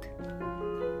up.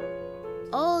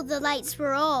 All the lights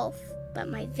were off, but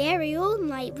my very own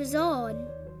light was on.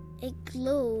 It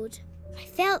glowed. I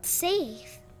felt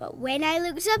safe. But when I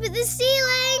looked up at the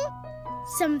ceiling,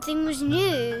 something was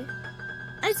new.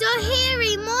 I saw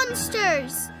hairy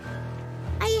monsters.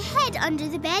 I hid under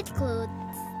the bedclothes.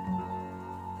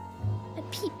 I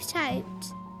peeped out.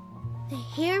 The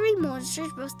hairy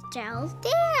monsters were still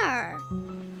there.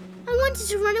 I wanted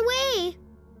to run away.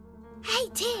 Hey,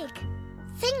 Tig.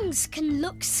 Things can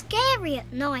look scary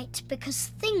at night because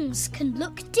things can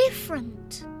look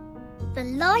different. The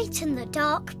light and the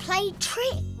dark play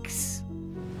tricks.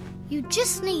 You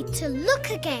just need to look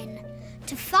again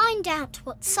to find out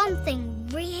what something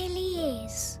really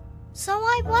is. So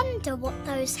I wonder what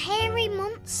those hairy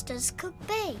monsters could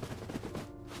be.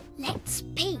 Let's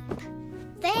peep.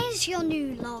 There's your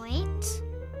new light.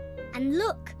 And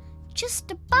look,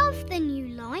 just above the new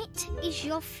light is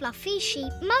your fluffy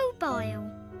sheep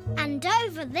mobile. And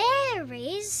over there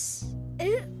is...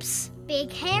 oops,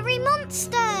 big hairy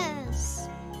monsters.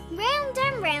 Round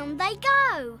and round they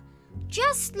go,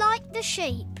 just like the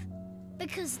sheep.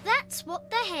 Because that's what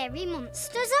the hairy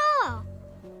monsters are.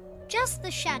 Just the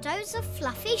shadows of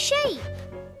fluffy sheep.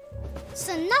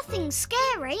 So nothing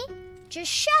scary,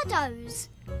 just shadows.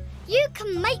 You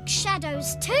can make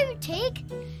shadows too, Tig.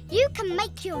 You can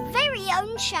make your very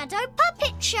own shadow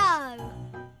puppet show.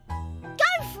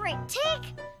 Go for it, Tig.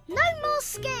 No more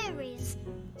scaries.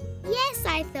 Yes,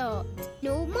 I thought.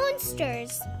 No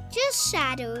monsters, just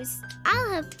shadows.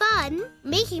 I'll have fun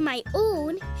making my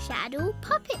own shadow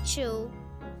puppet show.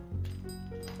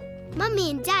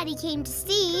 Mummy and Daddy came to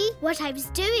see what I was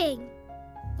doing.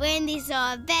 When they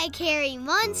saw a big hairy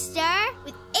monster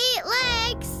with 8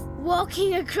 legs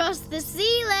walking across the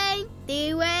ceiling,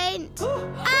 they went,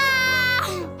 ah!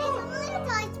 There's a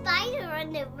little spider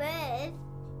on the roof.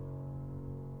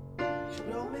 Should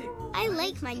we all make? I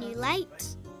like my new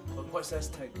light. Look, what's this,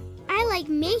 Tig? I like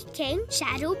making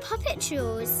shadow puppet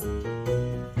shows.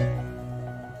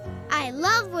 I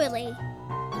love Wolly.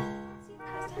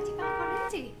 Has Daddy back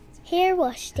already? Hair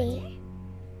wash day.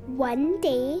 One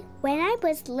day, when I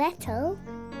was little,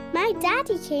 my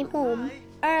daddy came home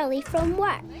early from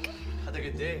work. Had a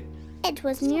good day. It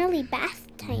was nearly bath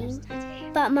time,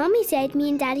 but Mummy said me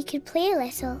and Daddy could play a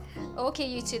little. Okay,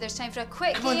 you two, there's time for a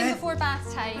quick Come on, game then. before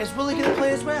bath time. Is Wolly going to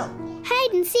play as well?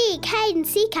 Hide and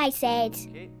seek, I said.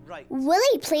 Okay, right.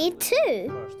 Wolly played too.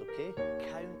 First, okay?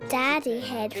 Count. Daddy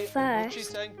had Okay, first.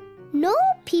 cheating. No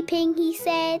peeping, he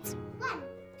said. 1,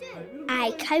 2,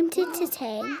 I counted to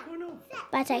 10,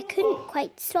 but I couldn't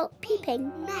quite stop peeping.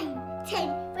 9,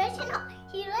 10. Brushing up.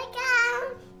 Here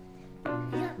I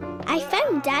go. I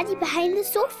found Daddy behind the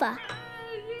sofa.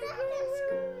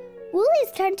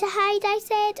 Wolly's turn to hide, I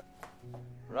said.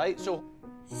 Right, so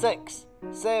 6,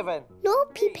 7, No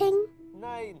peeping.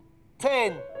 9,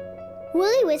 10.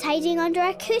 Woolly was hiding under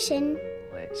a cushion.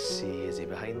 Let's see, is he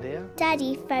behind there?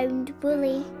 Daddy found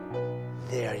Woolly.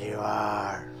 There you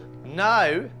are.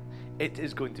 Now, it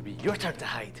is going to be your turn to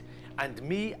hide. And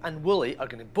me and Wolly are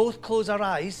going to both close our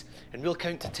eyes and we'll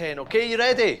count to 10, okay? You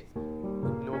ready?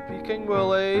 No peeking,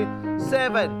 Wolly.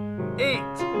 7, 8,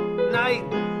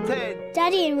 9, 10.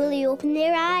 Daddy and Woolly opened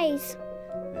their eyes.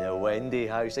 The Wendy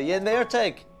house. Are you in there,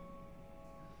 Tig?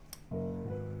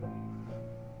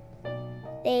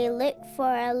 They looked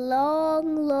for a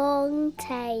long, long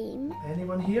time.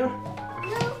 Anyone here?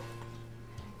 No.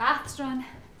 Bath's done.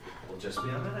 We'll just be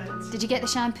a minute. Did you get the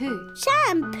shampoo?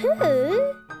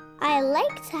 Shampoo? I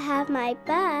like to have my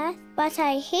bath, but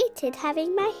I hated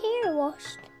having my hair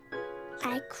washed.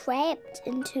 I crept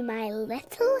into my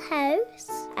little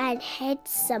house and hid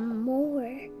some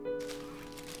more.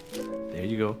 There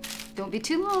you go. Don't be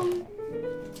too long.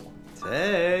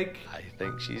 Tig, I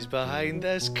think she's behind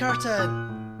this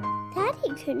curtain.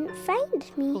 Daddy couldn't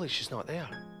find me. Wolly, she's not there.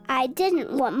 I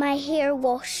didn't want my hair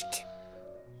washed.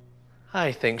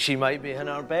 I think she might be in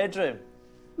our bedroom.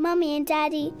 Mummy and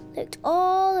Daddy looked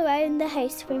all around the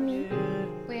house for me.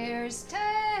 Where's Tig?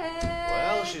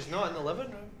 Well, she's not in the living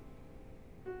room.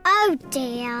 Oh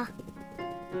dear.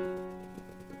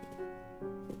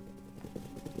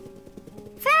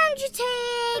 Found you,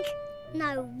 Tig!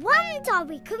 No wonder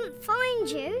we couldn't find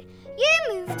you.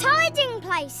 You moved hiding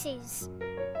places.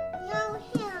 No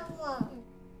hair washed.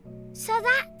 So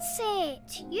that's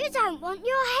it. You don't want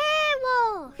your hair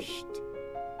washed.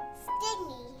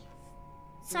 Stingy.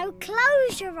 So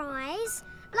close your eyes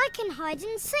like in hide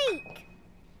and seek.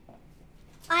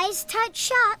 Eyes tight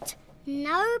shut,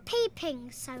 no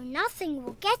peeping, so nothing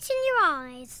will get in your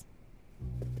eyes.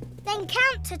 Then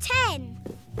count to 10.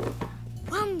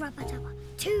 1 rubber dubber,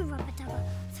 2 rubber dubber,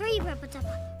 3 rubber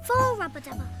dubber, 4 rubber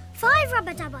dubber, 5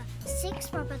 rubber dubber,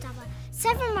 6 rubber dubber,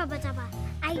 7 rubber dubber,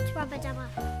 8 rubber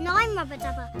dubber, 9 rubber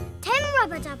dubber, 10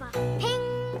 rubber dubber.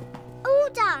 Ping! All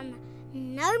done.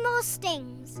 No more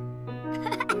stings.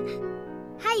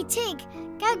 Hey, Tig,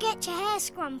 go get your hair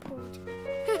scrumpled.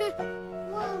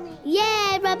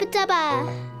 Yeah, Rubber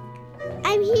Dubber.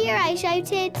 I'm here, I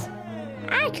shouted.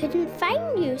 I couldn't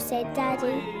find you, said Daddy. I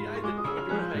didn't know where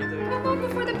you were hiding. Come on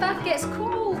before the bath gets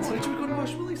cold. Why should we go and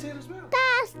wash Wolly's hair as well?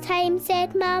 Bath time,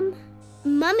 said Mum.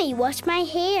 Mummy washed my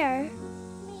hair.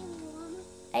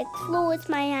 I closed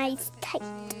my eyes tight,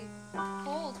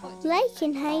 Cold. What? like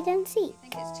in hide and seek. I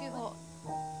think it's too hot.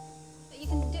 But you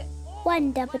can do it.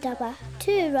 1 Rubber Dubber,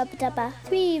 2 Rubber Dubber,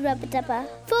 3 Rubber Dubber,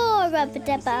 4 Rubber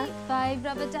Dubber. 5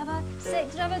 rubber dubber,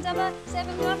 6 rubber dubber,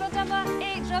 7 rubber dubber,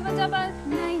 8 rubber dubber,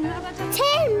 9 rubber dubber.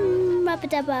 10 Rubber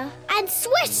Dubber, and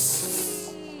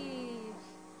swish!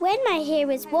 When my hair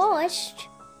was washed,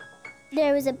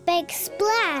 there was a big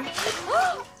splash,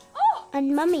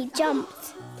 and Mummy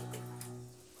jumped.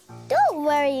 Don't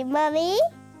worry, Mummy.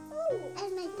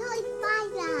 And my toy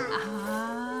spider.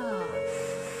 Ah.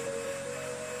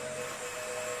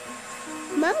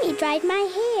 Mummy dried my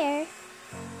hair.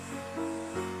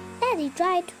 Daddy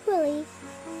dried Wolly.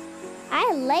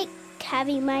 I like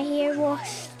having my hair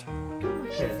washed.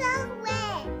 It's so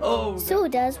wet. Oh. So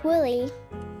does Wolly.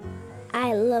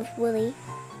 I love Wolly.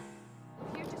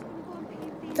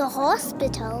 The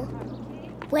hospital.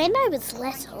 When I was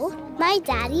little, my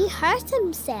daddy hurt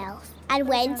himself and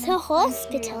went to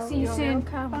hospital. See you soon.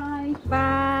 Bye.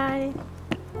 Bye.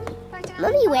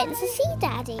 Mummy went to see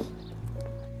Daddy.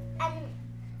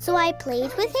 So I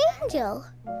played with Angel.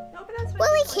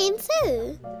 Wolly came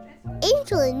too.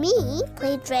 Angel and me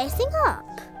played dressing up.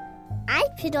 I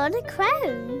put on a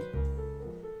crown.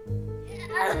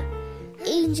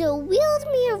 Angel wheeled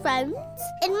me around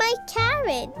in my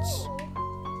carriage.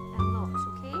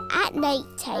 At night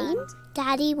time,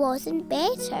 Daddy wasn't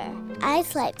better. I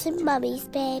slept in Mummy's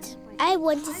bed. I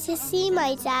wanted to see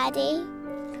my Daddy.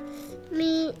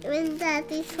 Me when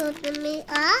Daddy's holding me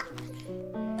up?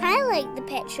 I like the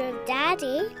picture of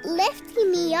Daddy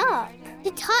lifting me up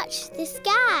to touch the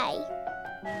sky.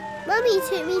 Mummy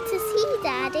took me to see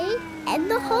Daddy in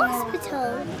the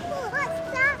hospital. What's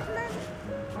that,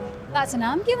 Mum? That's an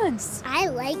ambulance. I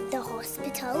like the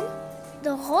hospital.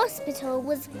 The hospital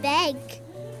was big.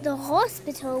 The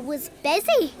hospital was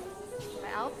busy.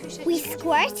 I'll push it. We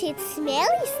squirted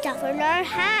smelly stuff on our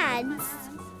hands.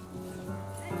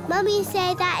 Mummy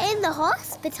said that in the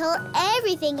hospital,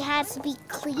 everything had to be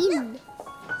clean.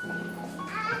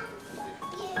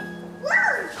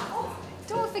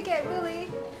 Don't forget Wolly.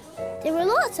 There were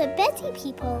lots of busy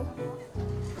people.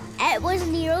 It was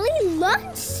nearly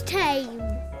lunchtime,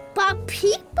 but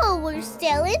people were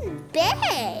still in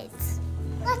bed.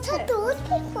 What are those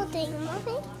people doing,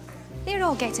 Mummy? They're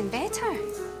all getting better.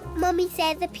 Mummy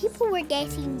said the people were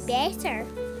getting better.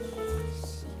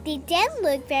 They didn't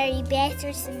look very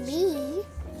better to me.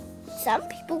 Some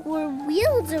people were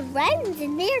wheeled around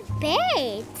in their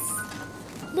beds,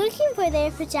 looking for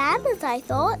their pajamas, I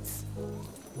thought.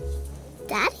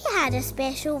 Daddy had a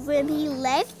special room he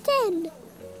lived in.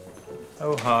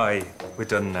 Oh, hi. We're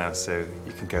done now, so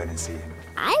you can go in and see him.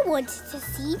 I wanted to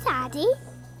see Daddy.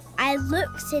 I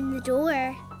looked in the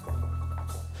door.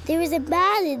 There was a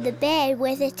man in the bed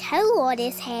with a towel on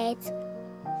his head.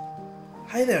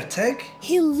 Hi there, Tig.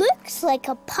 He looks like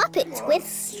a puppet with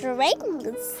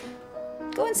strings.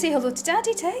 Go and say hello to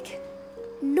Daddy, Tig.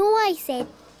 No, I said.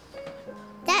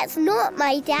 That's not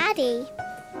my daddy.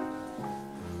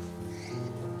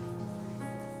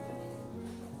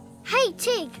 Hey,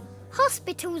 Tig.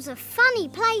 Hospitals are funny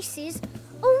places,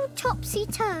 all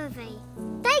topsy-turvy.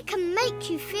 They can make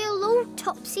you feel all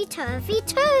topsy-turvy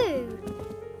too.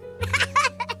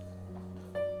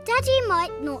 Daddy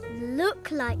might not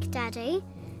look like Daddy,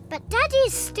 but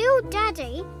Daddy's still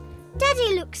Daddy.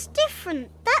 Daddy looks different,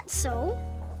 that's all.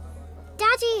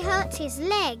 Daddy hurt his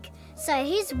leg, so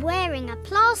he's wearing a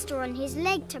plaster on his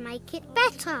leg to make it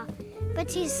better. But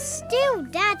he's still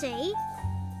Daddy.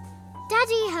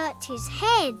 Daddy hurt his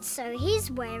head, so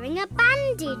he's wearing a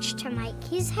bandage to make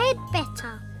his head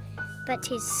better. But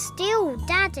he's still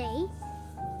Daddy.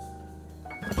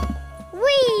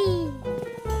 Whee!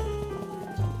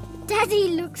 Daddy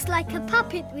looks like a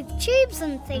puppet with tubes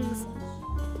and things.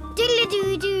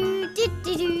 Diddly-doo-doo,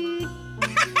 diddly-doo.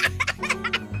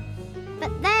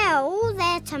 But they're all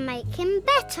there to make him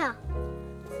better.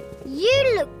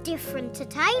 You look different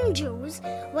at Angel's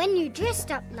when you dressed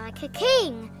up like a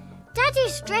king.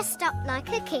 Daddy's dressed up like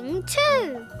a king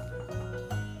too.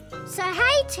 So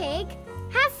hey, Tig,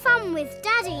 have fun with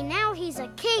Daddy now he's a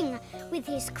king with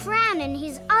his crown and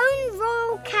his own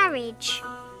royal carriage.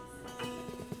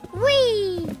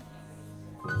 Whee!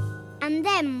 And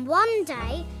then one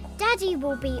day, Daddy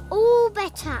will be all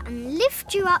better and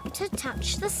lift you up to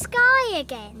touch the sky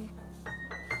again.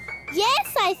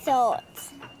 Yes, I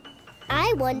thought.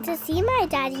 I want to see my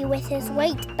daddy with his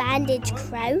white bandage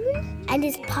crown and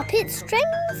his puppet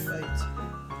strings.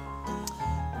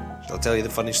 I'll tell you the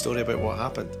funny story about what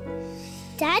happened.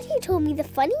 Daddy told me the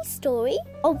funny story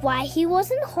of why he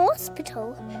was in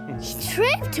hospital. He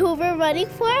tripped over running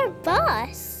for a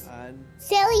bus.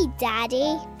 Silly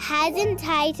Daddy hadn't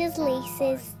tied his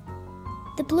laces.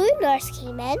 The blue nurse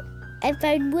came in and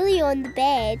found Wolly on the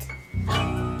bed.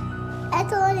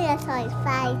 It's only a toy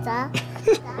spider.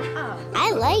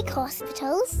 I like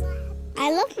hospitals.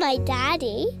 I love my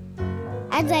daddy.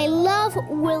 And I love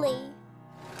Wolly.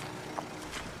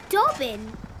 Dobbin.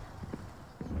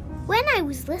 When I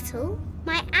was little,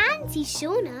 my Auntie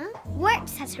Shona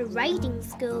worked at a riding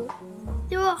school.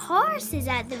 There were horses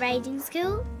at the riding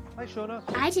school. Hi, Shona.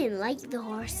 I didn't like the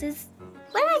horses.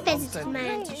 When I visited my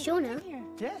Auntie Shona,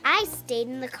 I stayed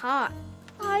in the car.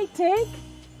 Hi, Tig.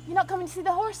 You're not coming to see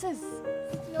the horses?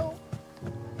 No.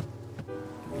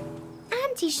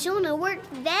 Auntie Shona worked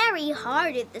very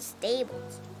hard at the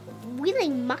stables,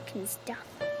 wheeling muck and stuff.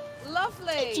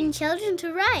 Lovely. Teaching children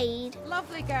to ride.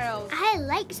 Lovely girls. I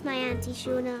liked my Auntie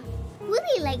Shona.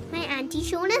 Wolly liked my Auntie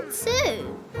Shona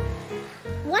too.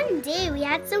 One day we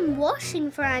had some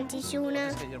washing for Auntie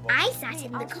Shona. I sat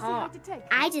in the car.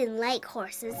 I didn't like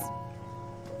horses.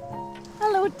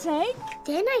 Hello, Tig.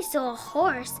 Then I saw a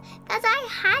horse that I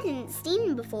hadn't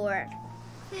seen before.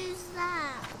 Who's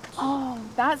that? Oh,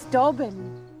 that's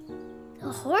Dobbin.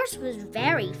 The horse was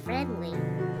very friendly.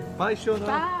 Bye, Shona.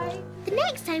 Bye. The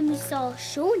next time we saw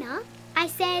Shona, I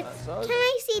said, "Can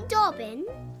I see Dobbin?"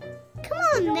 "Come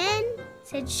on then,"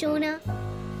 said Shona.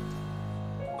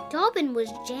 Dobbin was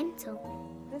gentle.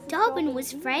 Dobbin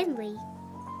was friendly.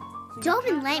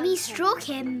 Dobbin let me stroke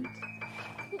him.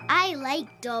 I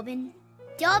liked Dobbin.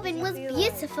 Dobbin was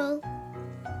beautiful.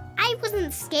 I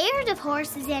wasn't scared of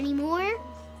horses anymore.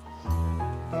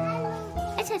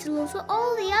 I said hello to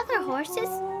all the other horses.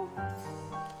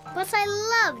 But I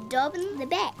loved Dobbin the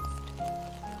best.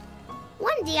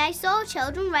 One day I saw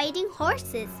children riding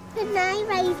horses. Can I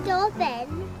ride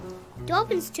Dobbin?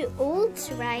 Dobbin's too old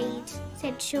to ride,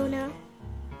 said Shona.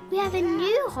 We have a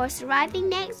new horse arriving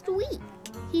next week.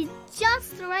 He's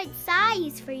just the right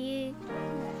size for you.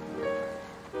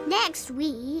 Next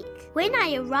week, when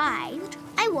I arrived,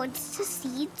 I wanted to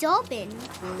see Dobbin.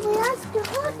 Where's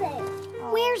Dobbin?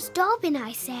 Where's Dobbin,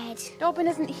 I said. Dobbin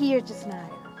isn't here just now.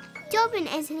 Dobbin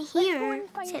isn't here,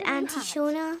 said Auntie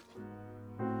Shona.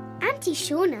 Auntie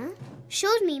Shona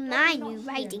showed me my new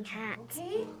riding hat.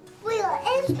 Where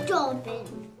is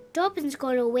Dobbin? Dobbin's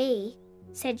gone away,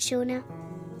 said Shona.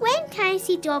 When can I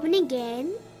see Dobbin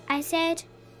again? I said.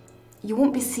 You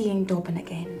won't be seeing Dobbin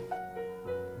again.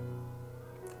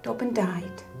 Dobbin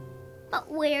died. But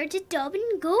where did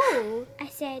Dobbin go? I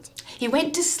said. He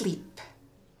went to sleep.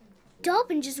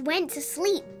 Dobbin just went to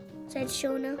sleep, said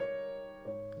Shona.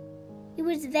 He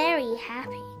was very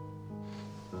happy.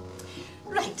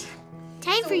 Right.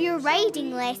 Time for your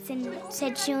riding lesson,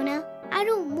 said Shona. I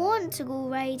don't want to go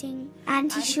riding.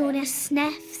 Auntie Shona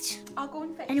sniffed I'll go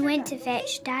and fetch and went to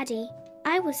fetch Daddy.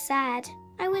 I was sad.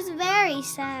 I was very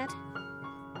sad.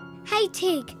 Hey,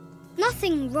 Tig,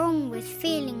 nothing wrong with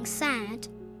feeling sad.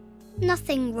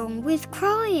 Nothing wrong with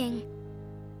crying.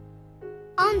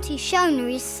 Auntie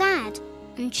Shona is sad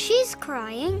and she's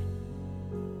crying.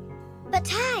 But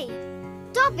hey,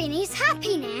 Dobbin is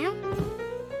happy now.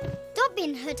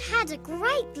 Dobbin had had a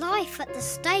great life at the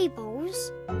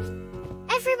stables.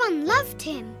 Everyone loved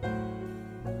him.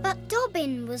 But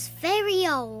Dobbin was very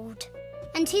old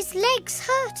and his legs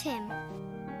hurt him.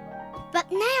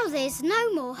 But now there's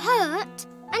no more hurt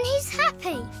and he's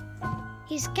happy.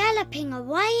 He's galloping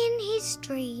away in his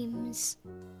dreams.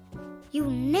 You'll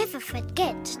never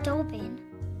forget Dobbin.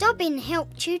 Dobbin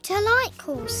helped you to like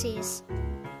horses.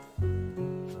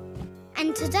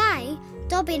 And today,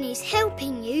 Dobbin is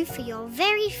helping you for your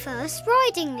very first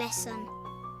riding lesson.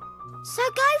 So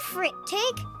go for it,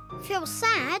 Tig. Feel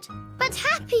sad, but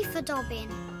happy for Dobbin.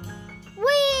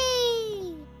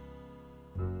 Whee!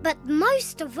 But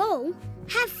most of all,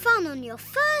 have fun on your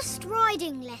first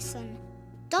riding lesson.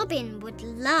 Dobbin would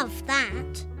love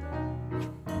that.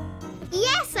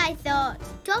 Yes, I thought.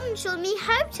 Dobbin showed me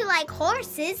how to like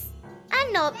horses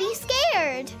and not be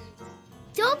scared.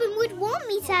 Dobbin would want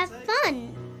me to have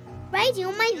fun riding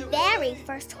on my very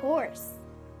first horse.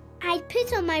 I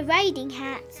put on my riding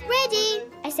hat. Ready,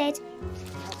 I said.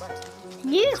 The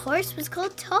new horse was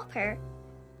called Topper.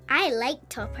 I liked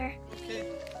Topper.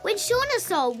 When Shona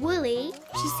saw Wolly,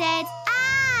 she said,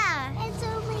 "Ah! It's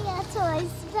only a toy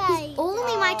spider."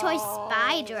 Only my toy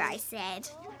spider, I said.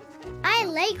 I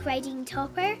like riding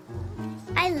Topper.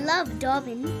 I love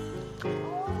Dobbin.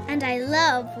 And I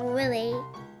love Wolly.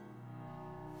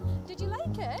 Did you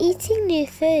like it? Eating new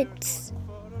foods.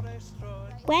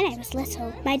 When I was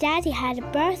little, my daddy had a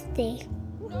birthday.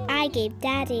 I gave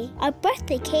Daddy a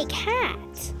birthday cake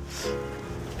hat.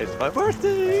 It's my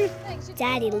birthday!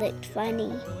 Daddy looked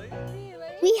funny.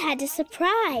 We had a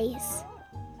surprise.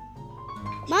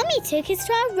 Mummy took us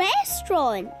to a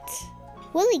restaurant.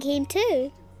 Wolly came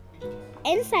too.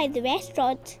 Inside the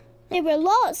restaurant, there were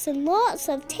lots and lots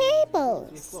of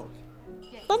tables.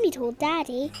 Mummy told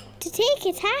Daddy to take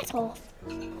his hat off.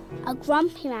 A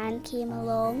grumpy man came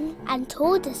along and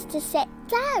told us to sit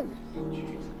down.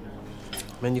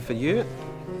 Menu for you.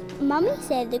 Mummy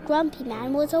said the grumpy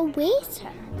man was a waiter.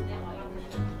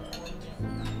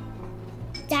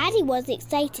 Daddy was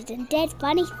excited and did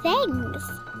funny things.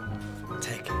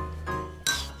 Take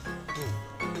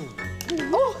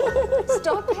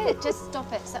Stop it. Just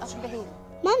stop it. Sit up and behave.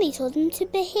 Mummy told him to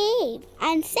behave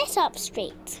and sit up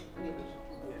straight.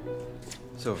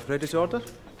 So, ready to order?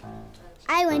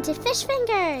 I wanted fish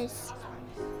fingers.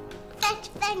 Fish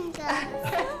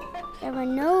fingers. There were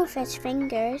no fish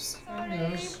fingers. I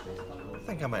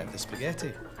think I might have the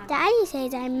spaghetti. Daddy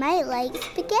said I might like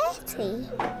spaghetti.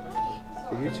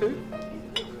 For you too?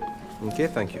 Okay,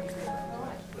 thank you.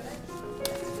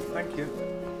 Thank you.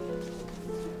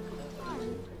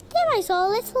 Then I saw a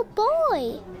little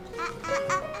boy.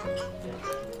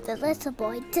 The little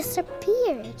boy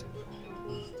disappeared.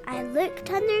 I looked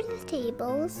under the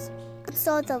tables and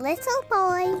saw the little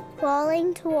boy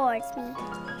crawling towards me.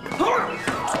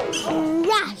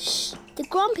 Crash! The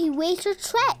grumpy waiter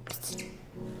tripped.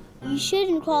 You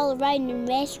shouldn't crawl around in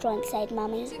restaurants, said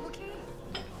Mummy.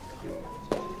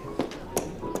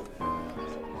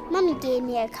 Mummy gave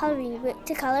me a colouring book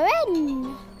to colour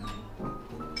in.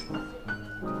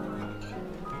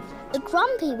 The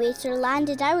grumpy waiter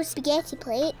landed our spaghetti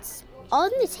plates on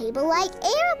the table like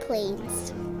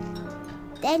aeroplanes.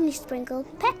 Then he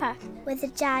sprinkled pepper with a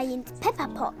giant pepper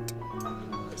pot.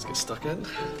 Let's get stuck in.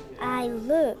 I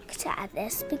looked at the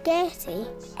spaghetti.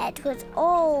 It was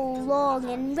all long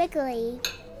and wriggly,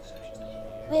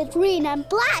 with green and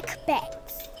black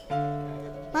bits.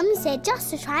 Mummy said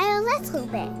just to try a little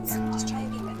bit. Just try a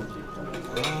wee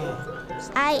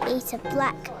bit. I ate a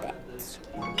black bit.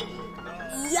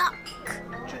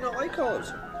 Yuck! Do you not like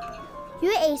olives?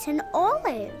 You ate an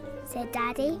olive, said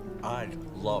Daddy. I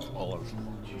love olives.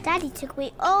 Daddy took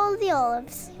away all the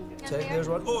olives. Take, there's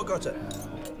one. Oh, I got it.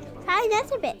 Try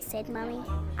another bit, said Mummy.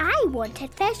 I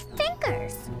wanted fish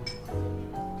fingers.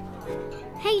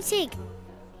 Hey, Tig.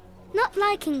 Not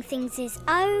liking things is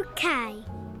okay.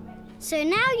 So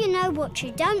now you know what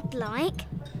you don't like.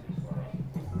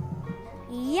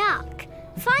 Yuck.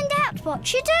 Find out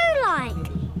what you do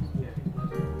like.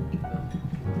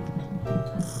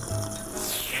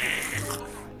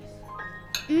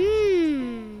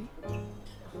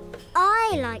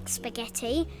 I like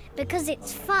spaghetti because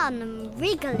it's fun and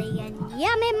wriggly and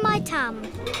yum in my tum.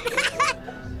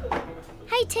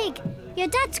 Hey Tig, your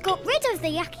dad's got rid of the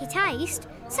yucky taste,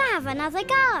 so have another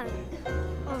go.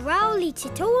 Or I'll eat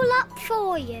it all up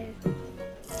for you.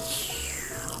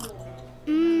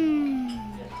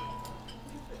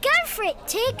 Go for it,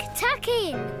 Tig. Tuck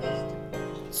in.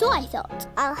 So I thought,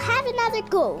 I'll have another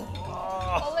go.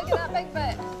 Oh, look at that big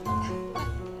bit.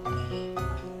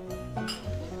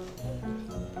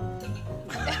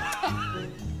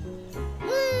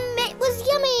 It was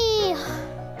yummy.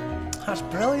 That's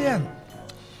brilliant.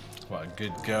 What a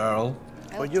good girl.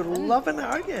 Well, you're loving it,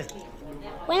 aren't you?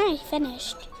 When I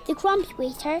finished, the grumpy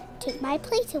waiter took my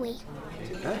plate away.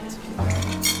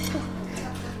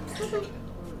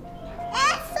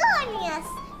 Sonia's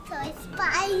toy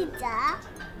spider.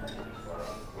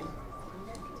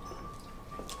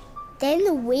 Then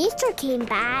the waiter came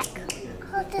back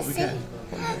to say,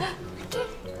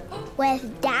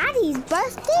 with Daddy's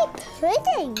birthday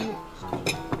pudding.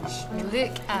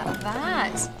 Look at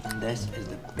that. This is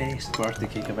the best birthday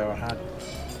cake I've ever had.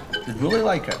 Did Wolly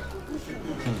like it?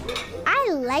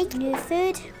 I like new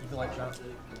food. You like that?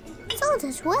 So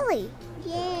does Wolly.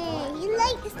 Yeah, he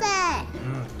likes it.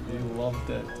 You loved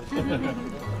it.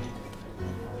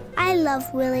 I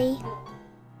love Wolly.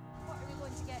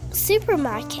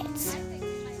 Supermarkets.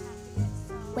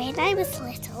 When I was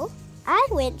little, I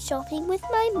went shopping with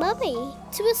my mummy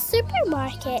to a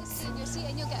supermarket. In your seat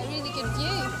and you'll get a really good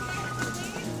view.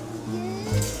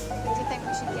 What do you think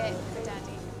we should get for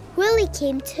Daddy? Wolly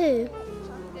came too.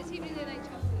 Does he really like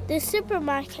chocolate? The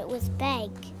supermarket was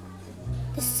big.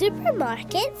 The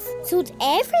supermarkets sold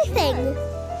everything.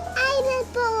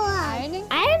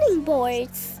 Ironing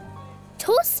boards,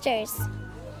 toasters,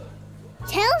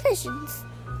 televisions,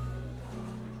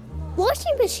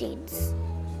 washing machines.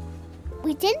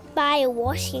 We didn't buy a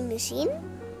washing machine.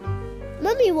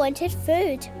 Mummy wanted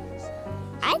food.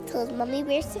 I told Mummy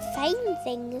where to find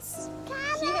things.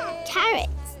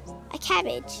 Carrots, a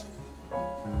cabbage,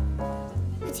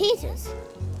 potatoes,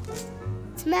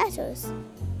 tomatoes,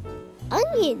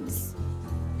 onions,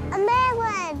 a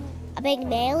melon, a big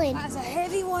melon. That's a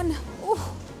heavy one.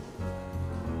 Oh.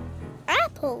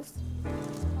 Apples,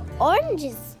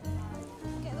 oranges,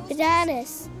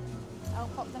 bananas, I'll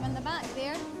pop them in the back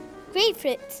there.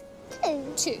 grapefruit,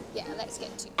 Two. Yeah, let's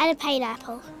get two. and a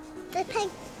pineapple. The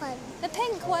pink one. The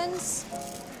pink ones.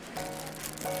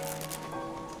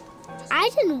 I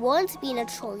didn't want to be in a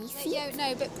trolley Get seat. you out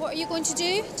now, but what are you going to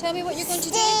do? Tell me what you're going to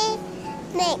do.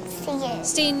 Next to you.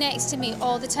 Stay next to me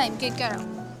all the time. Good girl.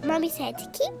 Mummy said to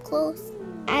keep close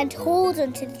and hold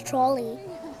onto the trolley.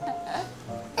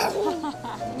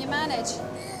 Can you manage?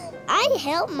 I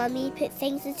helped Mummy put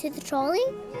things into the trolley.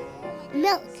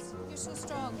 Milk. You're so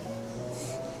strong.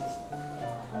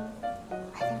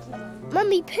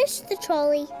 Mummy pushed the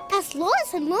trolley past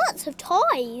lots and lots of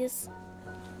toys.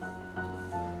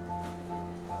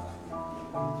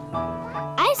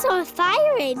 I saw a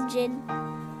fire engine.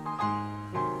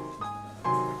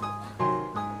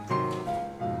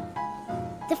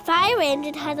 The fire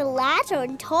engine had a ladder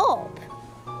on top.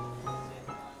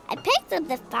 I picked up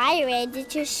the fire engine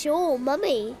to show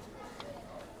Mummy.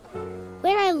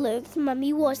 When I looked,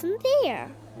 Mummy wasn't there.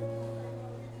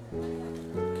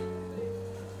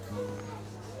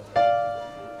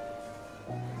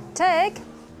 Tig.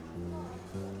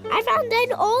 I ran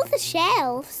down all the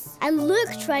shelves and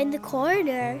looked round the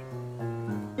corner.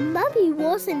 Mummy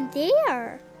wasn't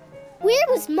there. Where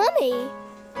was Mummy?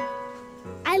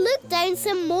 I looked down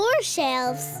some more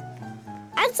shelves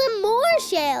and some more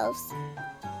shelves.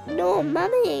 No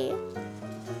Mummy.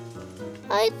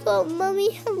 I thought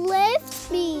Mummy had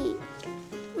left me.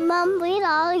 Mum, where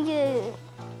are you?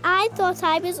 I thought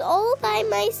I was all by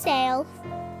myself.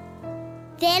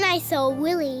 Then I saw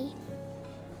Wolly.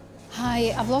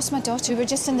 Hi, I've lost my daughter. We're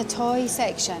just in the toy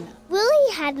section.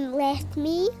 Wolly hadn't left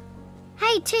me.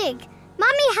 Hey, Tig,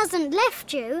 Mummy hasn't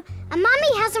left you and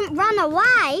Mummy hasn't run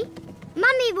away.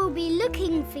 Mummy will be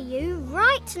looking for you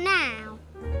right now.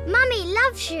 Mummy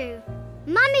loves you.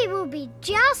 Mummy will be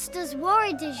just as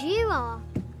worried as you are.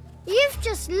 You've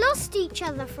just lost each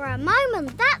other for a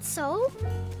moment, that's all.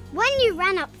 When you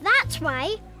ran up that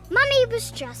way, Mummy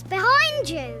was just behind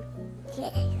you.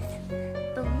 Yes.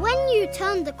 But when you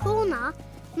turned the corner,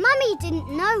 Mummy didn't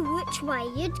know which way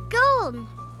you'd gone.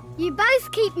 You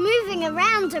both keep moving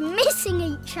around and missing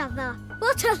each other.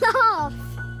 What a laugh!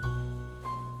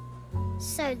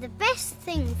 So the best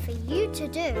thing for you to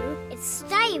do is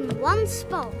stay in one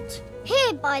spot,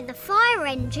 here by the fire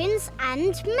engines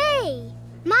and me.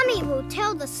 Mummy will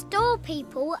tell the store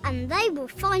people and they will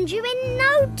find you in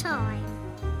no time.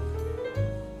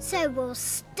 So we'll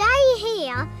stay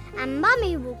here and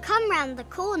Mummy will come round the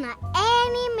corner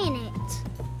any minute.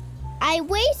 I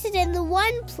waited in the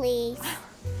one place.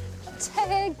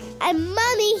 Tig. And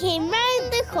Mummy came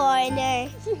round the corner.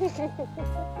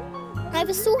 I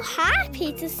was so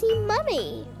happy to see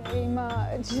Mummy. Very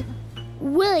much.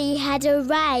 Wolly had a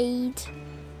ride.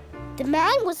 The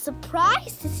man was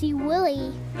surprised to see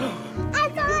Wolly. I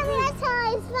got a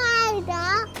toy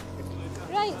spider.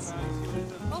 Right,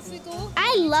 off we go.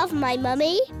 I love my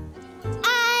mummy.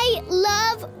 I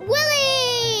love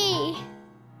Wolly!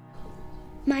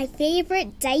 My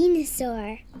favourite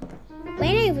dinosaur.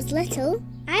 When I was little,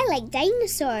 I liked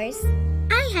dinosaurs.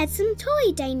 I had some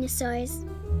toy dinosaurs.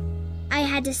 I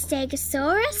had a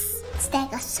Stegosaurus.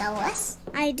 Stegosaurus.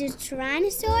 I had a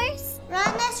Tyrannosaurus.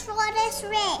 Tyrannosaurus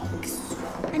Rex.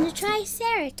 And a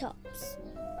Triceratops.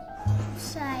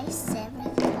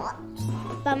 Triceratops.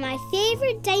 But my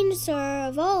favourite dinosaur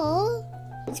of all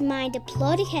is my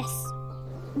Diplodocus.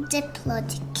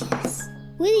 Diplodocus.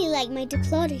 Wolly liked my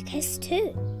Diplodocus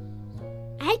too.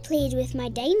 I played with my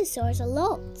dinosaurs a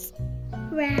lot.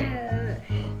 Wow.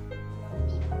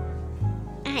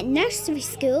 At nursery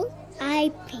school,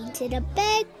 I painted a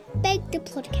big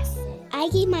Diplodocus. I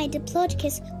gave my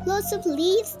Diplodocus lots of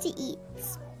leaves to eat.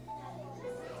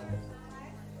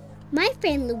 My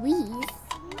friend Louise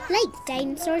likes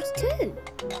dinosaurs too.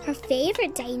 Her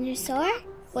favourite dinosaur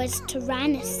was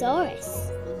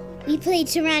Tyrannosaurus. We played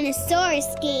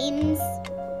Tyrannosaurus games.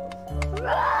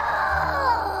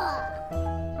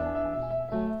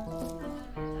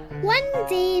 One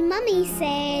day, Mummy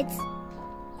said,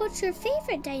 "What's your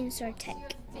favourite dinosaur,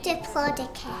 Tick?"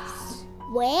 Diplodocus.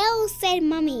 Well, said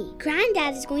Mummy,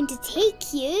 Grandad is going to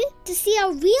take you to see a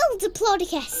real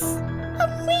Diplodocus.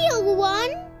 A real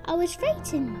one? I was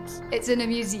frightened. It's in a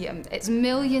museum. It's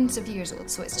millions of years old,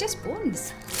 so it's just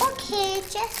bones. Okay,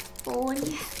 just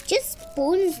bones. Just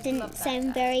bones didn't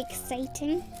sound very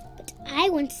exciting, but I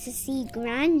wanted to see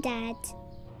Grandad.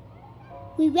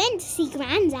 We went to see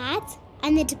Grandad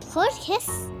and the Diplodocus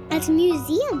at a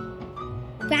museum.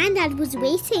 Grandad was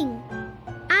waiting.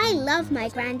 I love my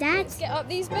Grandad. Let's get up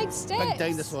these big steps. Big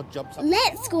dinosaur jumps up.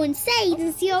 Let's go inside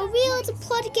and see a real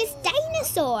Diplodocus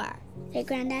dinosaur, said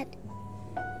Grandad.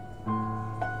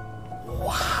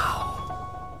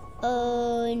 Wow.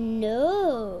 Oh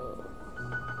no.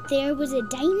 There was a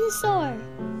dinosaur.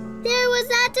 There was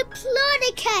a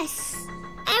Diplodocus.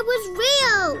 It was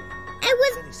real. It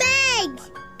was big.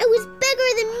 It was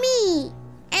bigger than me.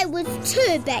 It was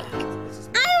too big.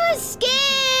 I was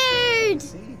scared.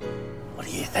 What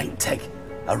do you think, Tig?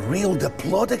 A real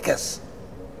Diplodocus?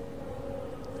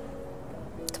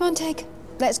 Come on, Tig.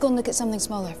 Let's go and look at something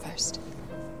smaller first.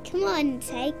 Come on,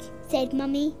 Tig, said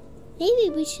Mummy. Maybe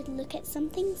we should look at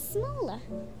something smaller.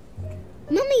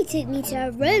 Mummy took me to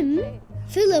a room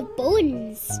full of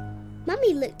bones.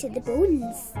 Mummy looked at the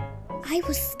bones. I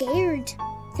was scared.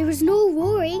 There was no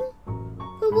roaring.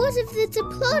 But what if the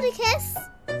Diplodocus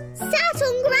sat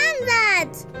on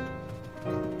Grandad?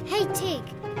 Hey, Tig.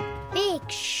 Big,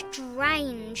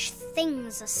 strange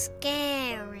things are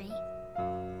scary.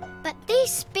 But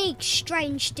this big,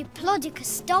 strange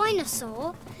Diplodocus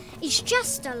dinosaur is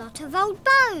just a lot of old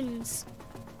bones.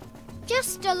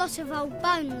 Just a lot of old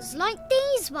bones like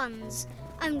these ones,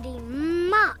 only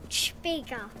much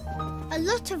bigger. A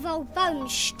lot of old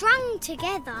bones strung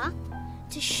together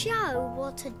to show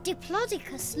what a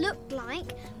Diplodocus looked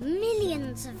like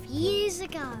millions of years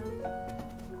ago.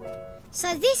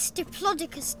 So this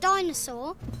Diplodocus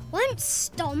dinosaur won't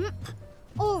stomp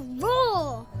or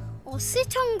roar or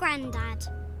sit on Grandad.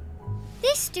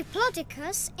 This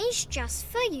Diplodocus is just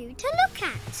for you to look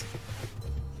at.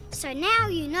 So now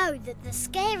you know that the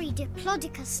scary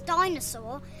Diplodocus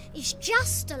dinosaur is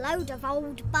just a load of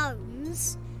old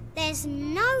bones. There's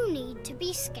no need to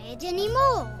be scared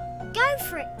anymore. Go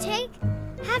for it, Tig.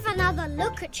 Have another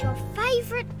look at your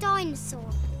favourite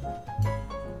dinosaur.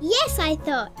 Yes, I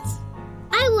thought.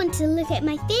 I want to look at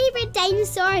my favourite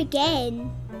dinosaur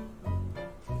again.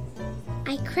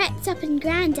 I crept up in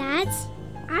Grandad's.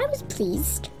 I was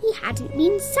pleased he hadn't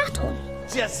been sat on.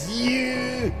 Just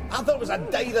you! I thought it was a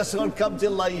dinosaur come to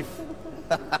life.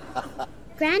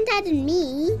 Grandad and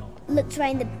me looked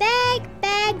around the big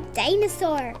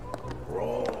dinosaur.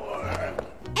 Roar.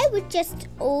 It was just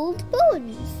old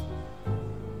bones.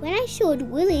 When I showed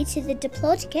Wolly to the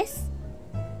Diplodocus,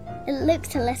 it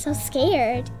looked a little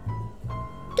scared.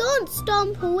 Don't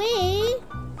stomp away,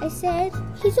 I said.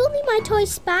 He's only my toy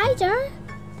spider.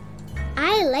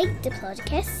 I like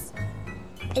Diplodocus.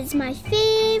 It's my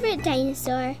favourite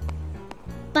dinosaur.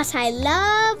 But I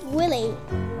love Wolly.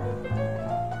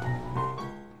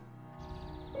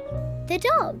 The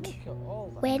dog.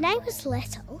 When I was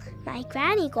little, my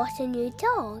granny got a new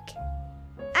dog.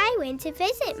 I went to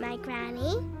visit my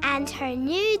granny and her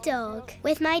new dog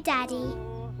with my daddy.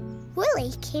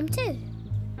 Wolly came too.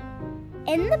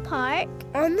 In the park,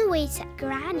 on the way to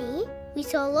Granny, we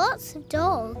saw lots of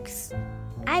dogs.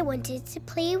 I wanted to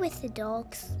play with the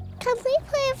dogs. Can we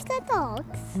play with the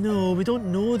dogs? No, we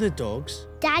don't know the dogs.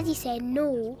 Daddy said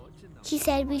no. He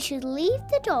said we should leave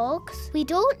the dogs we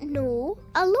don't know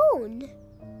alone.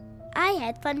 I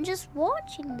had fun just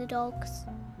watching the dogs.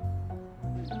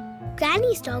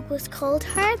 Granny's dog was called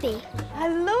Herbie.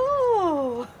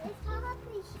 Hello.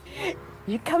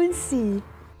 You come and see.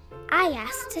 I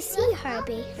asked to see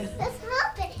Herbie.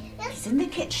 He's in the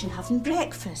kitchen having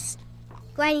breakfast.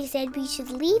 Granny said we should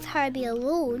leave Herbie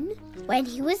alone when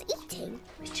he was eating.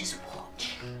 We just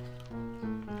watch.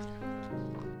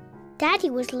 Daddy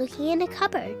was looking in a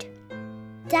cupboard.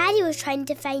 Daddy was trying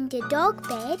to find a dog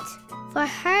bed for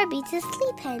Herbie to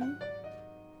sleep in.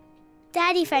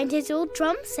 Daddy found his old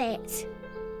drum set.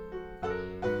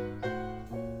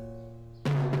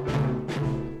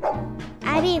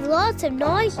 I made lots of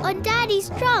noise on Daddy's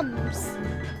drums.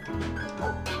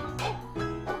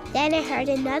 Then I heard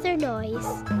another noise.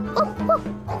 Woof, woof,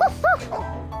 woof,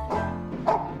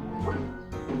 woof.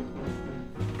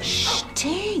 Shh,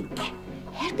 Tig.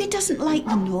 Herbie doesn't like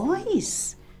the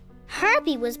noise.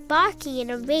 Herbie was barking in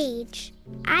a rage.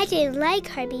 I didn't like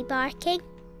Herbie barking.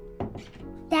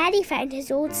 Daddy found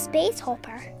his old space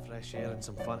hopper. Fresh air and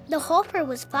some fun. The hopper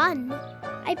was fun.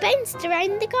 I bounced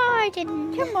around the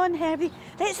garden. Come on, Herbie.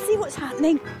 Let's see what's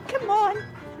happening. Come on.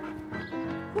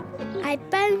 I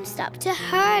bounced up to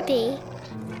Herbie.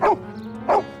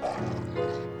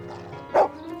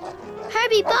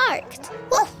 Herbie barked.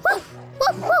 Woof, woof,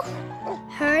 woof, woof.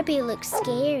 Herbie looked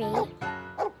scary.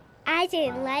 I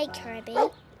didn't like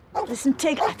Herbie. Listen,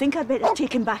 Tig, I think I'd better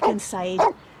take him back inside.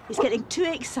 He's getting too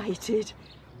excited.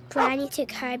 Granny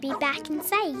took Herbie back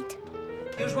inside.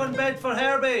 Here's one bed for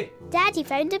Herbie. Daddy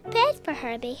found a bed for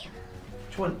Herbie.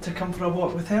 Do you want to come for a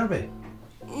walk with Herbie?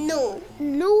 No.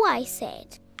 No, I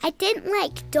said. I didn't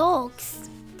like dogs.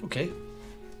 Okay.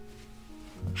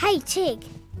 Hey, Tig,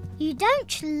 you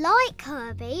don't like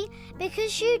Herbie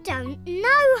because you don't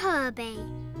know Herbie.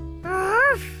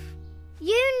 Ruff.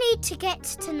 You need to get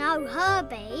to know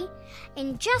Herbie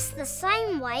in just the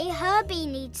same way Herbie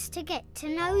needs to get to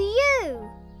know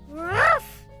you.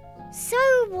 Ruff. So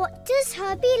what does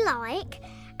Herbie like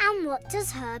and what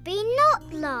does Herbie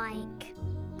not like?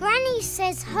 Granny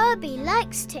says Herbie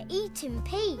likes to eat in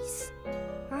peace.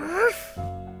 Ruff.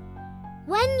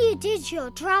 When you did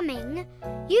your drumming,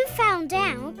 you found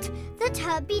out that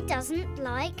Herbie doesn't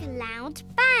like loud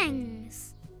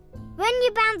bangs. When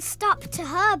you bounced up to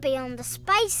Herbie on the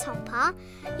space hopper,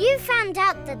 you found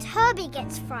out that Herbie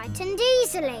gets frightened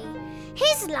easily.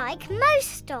 He's like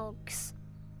most dogs.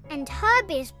 And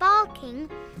Herbie's barking,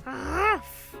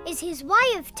 ruff, is his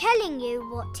way of telling you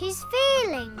what he's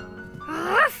feeling.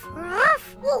 Ruff,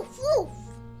 ruff, woof, woof.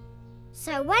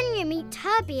 So when you meet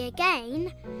Herbie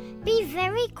again, be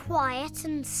very quiet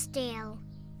and still.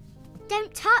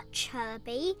 Don't touch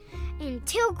Herbie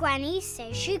until Granny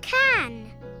says you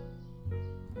can.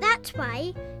 That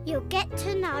way, you'll get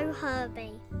to know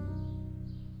Herbie.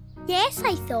 Yes,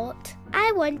 I thought.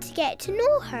 I want to get to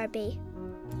know Herbie.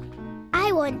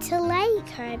 I want to like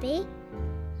Herbie.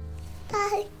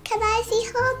 Can I see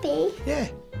Herbie? Yeah,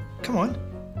 come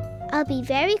on. I'll be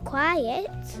very quiet.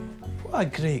 What a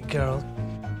great girl.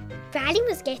 Granny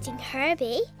was getting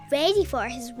Herbie ready for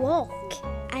his walk.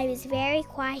 I was very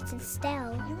quiet and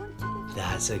still.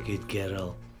 That's a good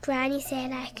girl. Granny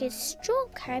said I could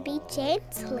stroke Herbie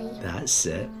gently. That's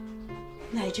it.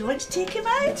 Now, do you want to take him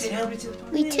out?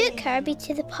 We took Herbie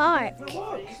to the park.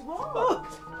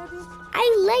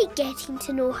 I like getting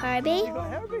to know Herbie. You got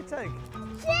Herbie, Tig.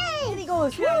 Yay! Here he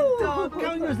goes. Come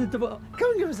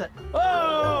and give us it.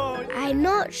 Oh! I'm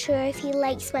not sure if he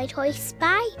likes my toy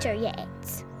spider yet.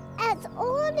 It's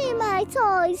only my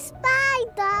toy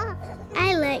spider.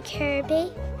 I like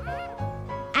Herbie.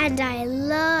 And I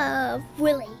love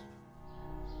Wolly.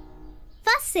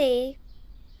 Fussy.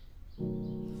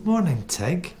 Morning,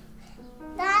 Tig.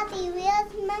 Daddy,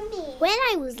 where's Mummy? When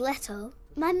I was little,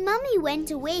 my mummy went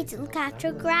away to look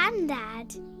after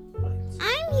Grandad.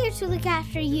 I'm here to look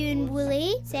after you and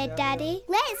Wolly, said Daddy.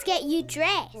 Let's get you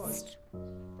dressed.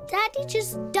 Daddy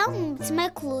just dumped my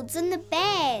clothes on the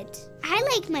bed. I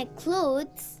like my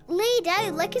clothes laid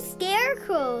out like a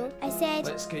scarecrow. I said,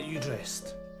 Let's get you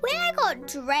dressed. when I got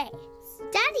dressed,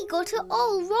 Daddy got it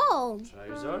all wrong.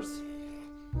 Trousers.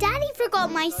 Daddy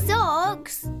forgot my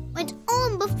socks went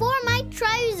on before my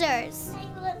trousers.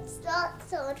 I want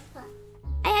socks on fun.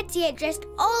 I had to get dressed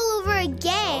all over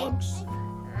again.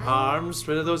 Arms.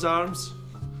 Where are those arms?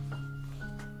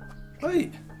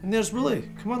 Right. And there's Wolly.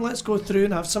 Come on, let's go through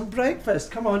and have some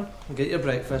breakfast. Come on, and get your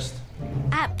breakfast.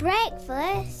 At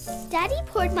breakfast, Daddy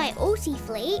poured my Oaty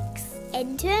flakes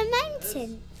into a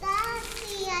mountain.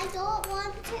 Daddy, I don't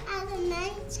want it as a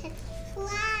mountain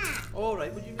flat. All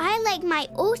right, would you? I like my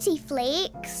Oaty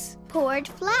flakes poured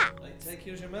flat. Right, take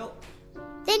here's your milk.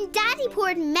 Then Daddy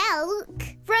poured milk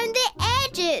from the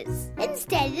edges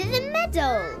instead of the middle.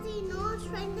 Daddy, not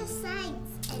from the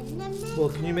sides, in the middle. Well,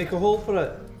 can you make a hole for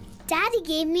it? Daddy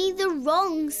gave me the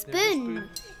wrong spoon.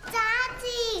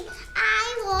 Daddy,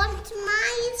 I want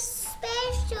my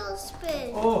special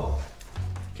spoon. Oh.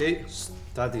 Okay,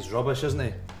 Daddy's rubbish, isn't he?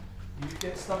 You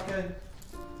get stuck in.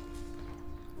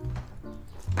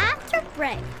 After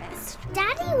breakfast,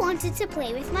 Daddy wanted to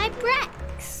play with my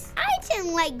bricks. I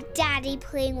didn't like Daddy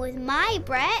playing with my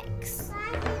bricks.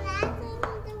 Daddy, that's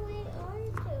not the way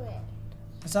I do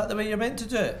it. Is that the way you're meant to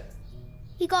do it?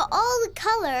 He got all the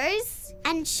colours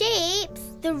and shapes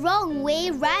the wrong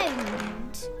way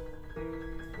round.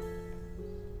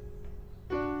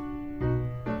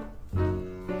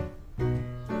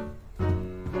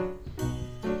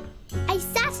 I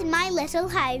sat in my little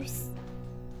house.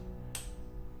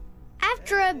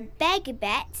 After a big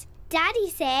bit, Daddy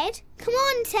said, "Come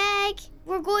on, Tig,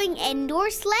 we're going indoor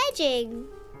sledging."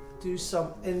 Do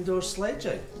some indoor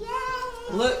sledging. Yay!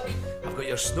 Look, I've got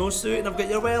your snowsuit and I've got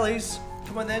your wellies.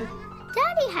 Come on then.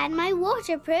 Daddy had my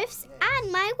waterproofs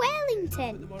and my The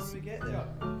Wellingtons. more we get there.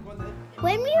 Come on then.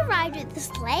 When we arrived at the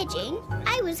sledging,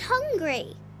 I was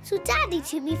hungry, so Daddy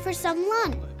took me for some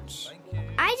lunch.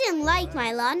 I didn't like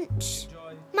my lunch.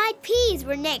 My peas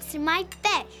were next to my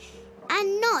fish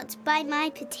and not by my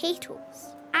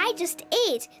potatoes. I just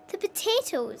ate the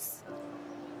potatoes.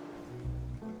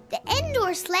 The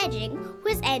indoor sledging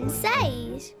was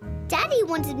inside. Daddy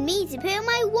wanted me to put on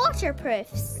my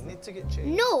waterproofs. We need to get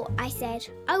changed. No, I said.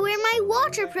 I'll wear my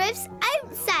waterproofs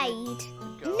outside,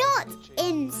 not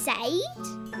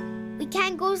inside. We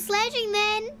can't go sledging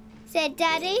then, said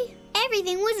Daddy.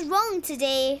 Everything was wrong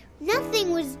today.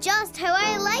 Nothing was just how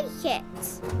I like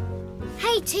it.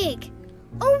 Hey, Tig.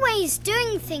 Always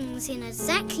doing things in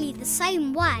exactly the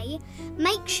same way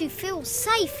makes you feel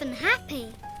safe and happy.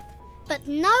 But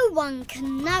no one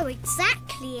can know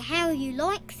exactly how you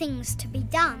like things to be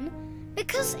done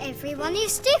because everyone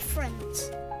is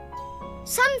different.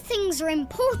 Some things are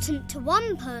important to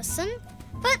one person,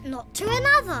 but not to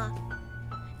another.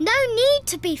 No need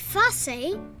to be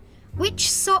fussy. Which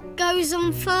sock goes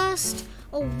on first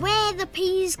or where the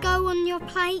peas go on your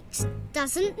plate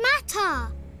doesn't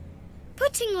matter.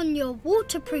 Putting on your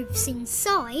waterproofs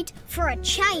inside for a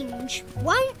change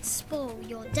won't spoil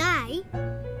your day.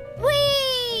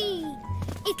 Whee!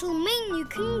 It'll mean you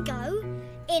can go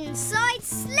inside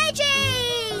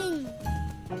sledging!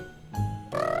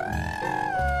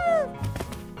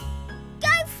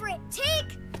 Go for it,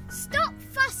 Tig! Stop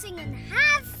fussing and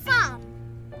have fun!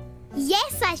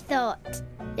 Yes, I thought.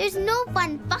 There's no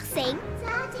fun fussing.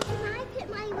 Daddy, can I put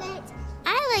my red?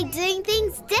 I like doing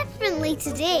things differently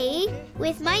today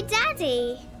with my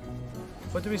daddy.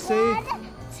 What do we say? 1, 2,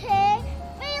 3,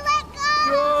 let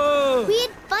go! Go! We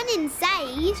had fun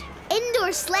inside,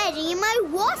 indoor sledging in my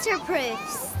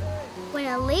waterproofs. When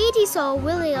a lady saw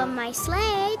Wolly on my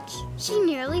sledge, she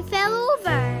nearly fell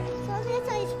over. So there's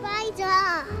a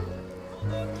spider.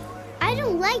 I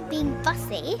don't like being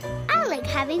fussy. I like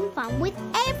having fun with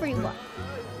everyone.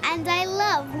 And I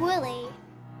love Wolly.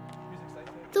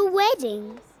 The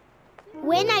wedding.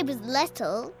 When I was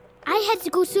little, I had to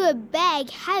go to a big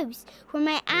house where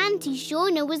my Auntie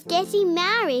Shona was getting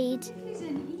married.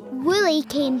 Wolly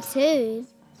came too.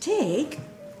 Tig,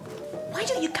 why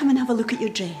don't you come and have a look at your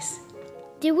dress?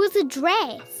 There was a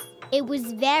dress. It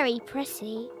was very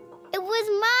pretty. It was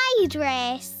my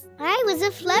dress. I was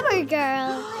a flower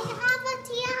girl.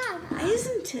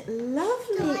 Isn't it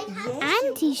lovely?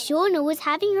 Auntie Shona was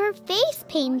having her face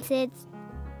painted.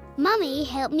 Mummy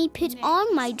helped me put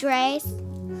on my dress.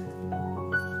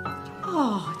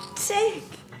 Oh, Tig,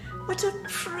 what a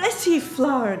pretty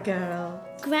flower girl.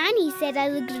 Granny said I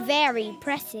looked very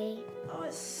pretty. Oh,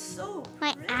 it's so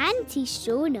My Auntie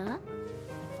Shona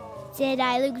said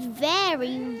I looked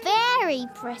very, very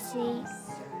pretty.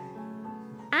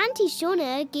 Auntie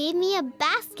Shona gave me a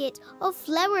basket of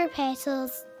flower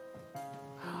petals.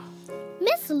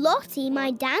 Miss Lottie,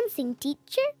 my dancing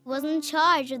teacher, was in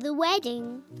charge of the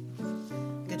wedding.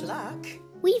 Good luck.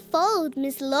 We followed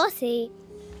Miss Lottie.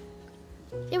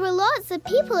 There were lots of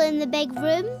people in the big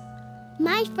room.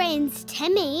 My friends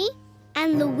Timmy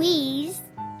and Louise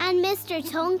and Mr.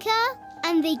 Tonka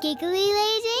and the giggly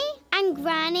lady and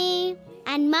Granny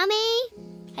and Mummy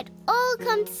had all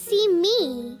come to see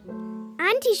me.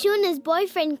 Auntie Shona's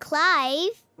boyfriend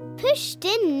Clive pushed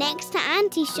in next to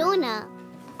Auntie Shona.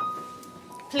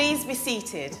 Please be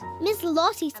seated. Miss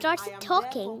Lottie started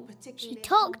talking. She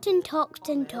talked and talked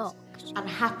and talked. I'm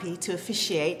happy to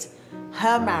officiate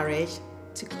her marriage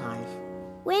to Clive.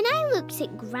 When I looked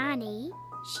at Granny,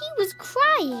 she was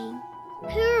crying.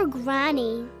 Poor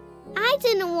Granny. I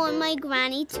didn't want my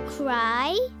Granny to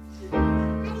cry.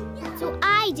 So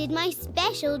I did my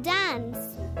special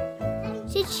dance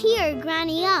to cheer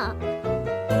Granny up.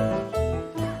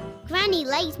 Granny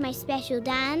liked my special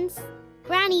dance.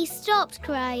 Granny stopped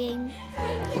crying.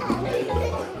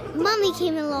 Mummy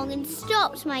came along and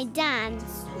stopped my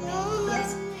dance.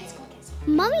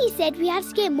 Mummy said we had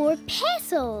to get more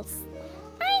petals.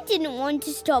 I didn't want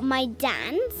to stop my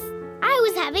dance. I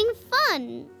was having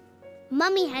fun.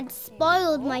 Mummy had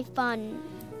spoiled my fun.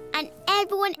 And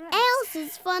everyone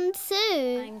else's fun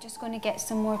too. I'm just going to get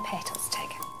some more petals, Tig.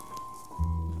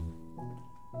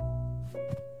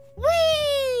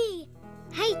 Whee!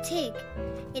 Hey, Tig,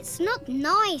 it's not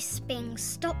nice being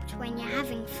stopped when you're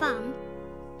having fun.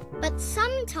 But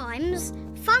sometimes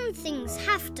fun things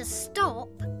have to stop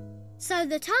so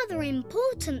that other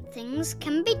important things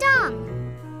can be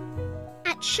done.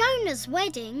 At Shona's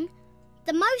wedding,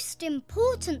 the most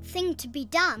important thing to be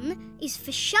done is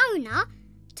for Shona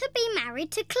to be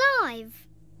married to Clive.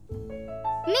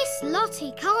 Miss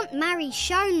Lottie can't marry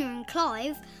Shona and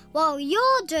Clive while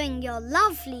you're doing your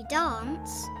lovely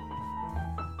dance.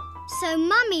 So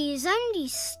Mummy is only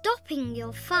stopping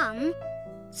your fun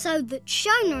so that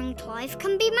Shona and Clive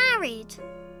can be married.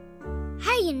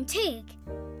 Hey, and Tig,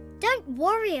 don't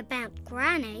worry about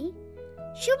Granny.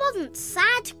 She wasn't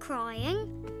sad crying.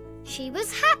 She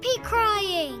was happy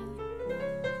crying.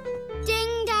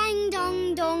 Ding dang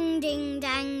dong dong, ding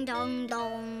dang dong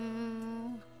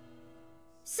dong.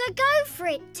 So go for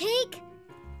it, Tig.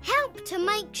 Help to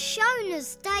make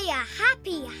Shona's day a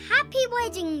happy, happy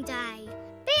wedding day.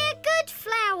 Be a good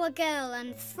flower girl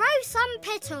and throw some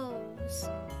petals.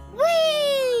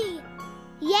 Whee!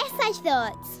 Yes, I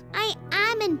thought. I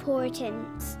am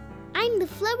important. I'm the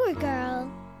flower girl.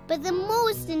 But the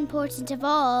most important of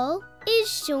all is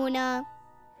Shona.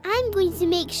 I'm going to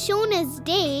make Shona's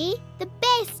day the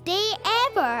best day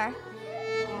ever.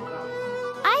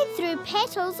 I threw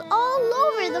petals all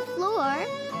over the floor.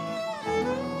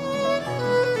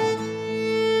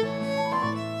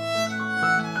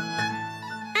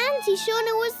 Auntie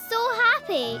Shona was so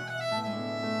happy.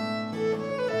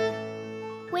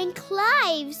 When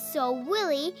Clive saw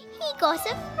Wolly, he got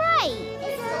a fright.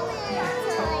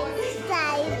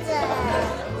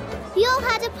 We all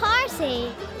had a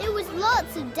party. There was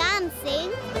lots of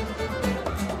dancing.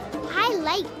 I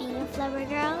like being a flower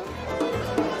girl.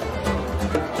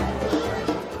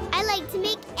 I like to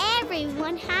make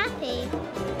everyone happy.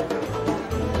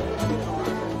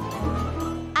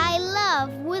 I love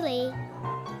Wolly.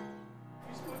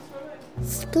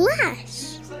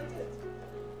 Splash!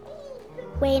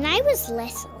 When I was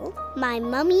little, my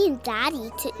mummy and daddy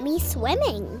took me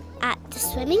swimming at the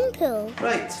swimming pool.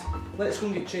 Right, let's go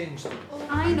and get changed.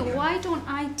 I know, why don't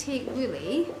I take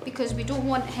Wolly? Because we don't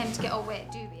want him to get all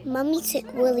wet, do we? Mummy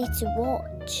took Wolly to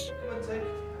watch.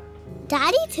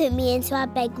 Daddy took me into a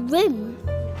big room.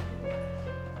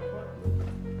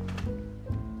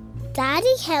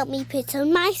 Daddy helped me put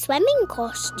on my swimming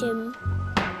costume.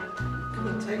 Come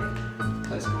on, Tig.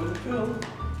 Let's go in the pool.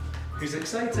 Who's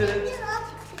excited?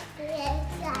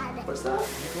 What's that?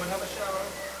 You go and have a shower?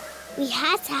 We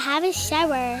had to have a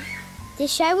shower. The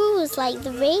shower was like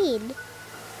the rain.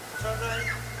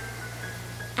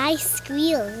 I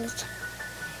squealed.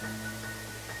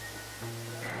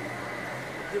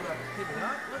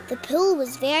 The pool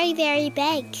was very, very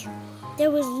big.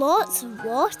 There was lots of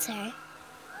water.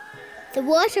 The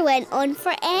water went on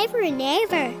forever and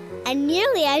ever, and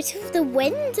nearly out of the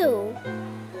window.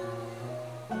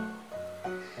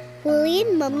 Wolly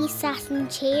and Mummy sat in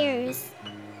chairs.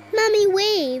 Mummy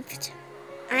waved.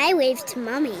 I waved to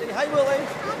Mummy. Say hi, Wolly.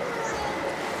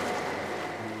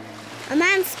 A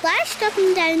man splashed up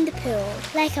and down the pool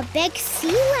like a big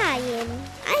sea lion.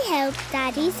 I held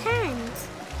Daddy's hand.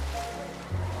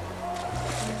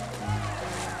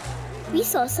 We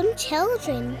saw some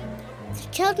children. The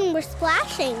children were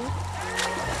splashing.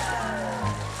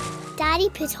 Daddy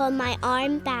put on my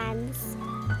armbands.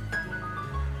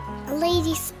 A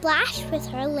lady splashed with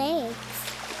her legs.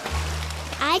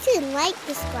 I didn't like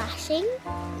the splashing.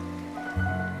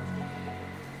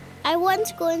 I want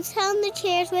to go and sit on the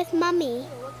chairs with Mummy.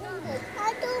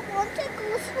 I don't want to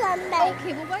go swimming.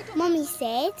 Okay, well, why don't Mummy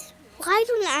said, why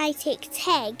don't I take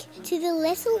Tig to the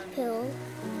little pool?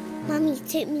 Mummy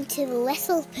took me to the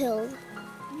little pool.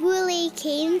 Wolly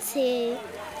came too.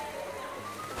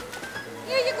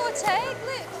 Here you go, Tig,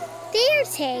 look. There,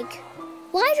 Tig.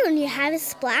 Why don't you have a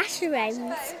splash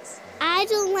around? I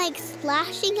don't like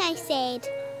splashing, I said.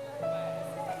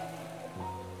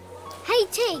 Hey,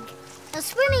 Tig. A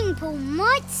swimming pool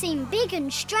might seem big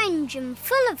and strange and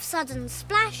full of sudden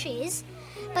splashes,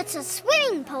 but a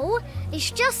swimming pool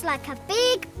is just like a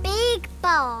big, big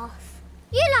bath.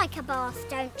 You like a bath,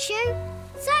 don't you?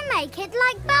 So make it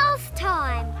like bath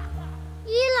time.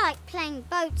 You like playing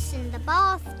boats in the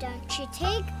bath, don't you,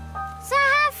 Tig? So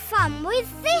have fun with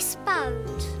this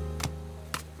boat.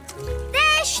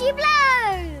 There she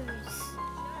blows!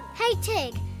 Hey,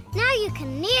 Tig, now you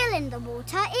can kneel in the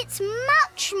water. It's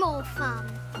much more fun.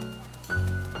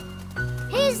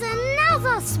 Here's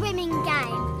another swimming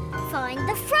game. Find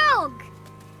the frog.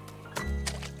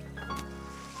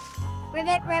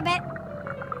 Ribbit, ribbit.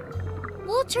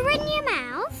 Water in your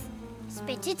mouth.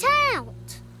 Spit it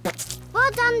out.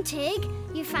 Well done, Tig.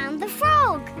 You found the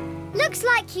frog. Looks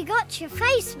like you got your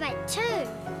face wet too.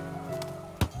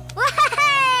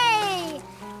 Way!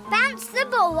 Bounce the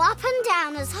ball up and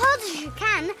down as hard as you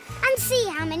can and see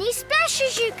how many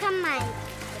splashes you can make.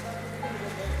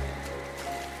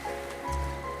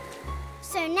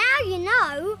 So now you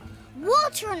know,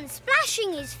 water and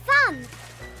splashing is fun.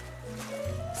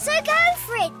 So go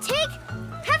for it, Tig.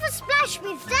 Have a splash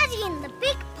with Daddy in the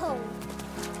big pool.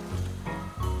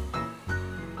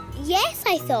 Yes,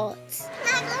 I thought.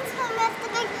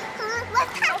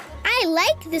 I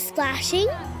like the splashing.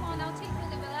 Come on, I'll take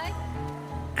Wolly, will I?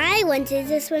 I wanted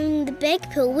to swim in the big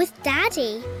pool with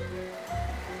Daddy.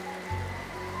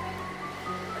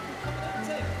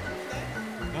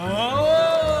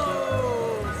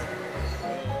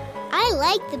 I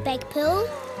like the big pool.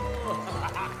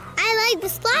 I like the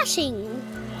splashing.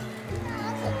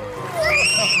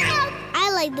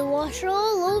 I like the water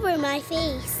all over my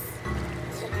face.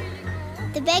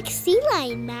 The big sea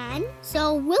lion man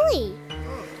saw Wolly.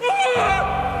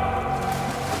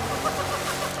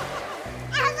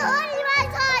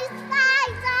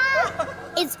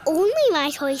 It's only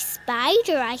my toy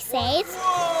spider, I said.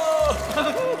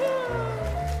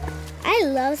 I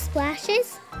love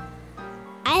splashes.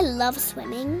 I love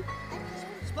swimming.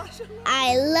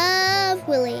 I love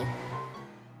Wolly.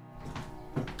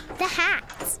 The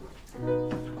hat.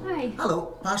 Hi.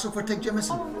 Hello, parcel for Tig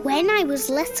Jimison. When I was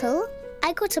little,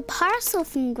 I got a parcel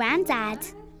from Grandad.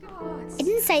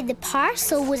 Inside the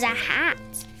parcel was a hat.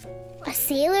 A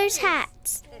sailor's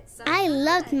hat. I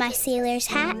loved my sailor's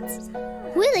hat.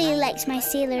 Wolly liked my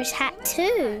sailor's hat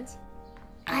too.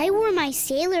 I wore my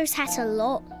sailor's hat a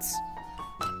lot.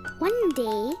 One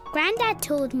day, Grandad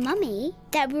told Mummy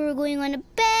that we were going on a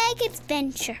big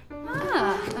adventure.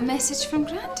 Ah, a message from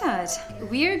Grandad.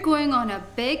 We're going on a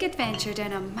big adventure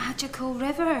down a magical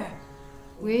river.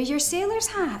 Wear your sailor's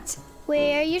hat.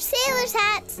 Wear your sailor's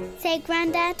hat, said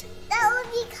Grandad. That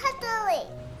would be cuddly.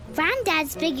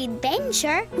 Grandad's big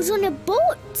adventure was on a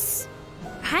boat.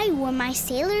 I wore my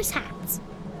sailor's hat.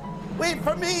 Wait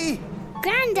for me!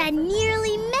 Grandad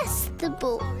nearly missed the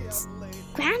boat.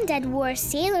 Grandad wore a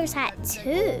sailor's hat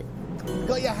too.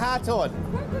 Got your hat on.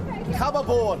 Come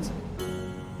aboard.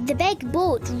 The big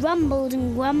boat rumbled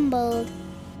and grumbled.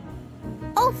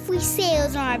 Off we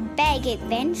sailed on our big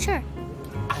adventure.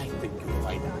 I think you'll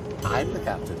find out. I'm the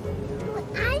captain.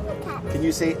 I'm the captain. Can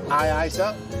you say aye, aye,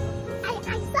 sir? Aye,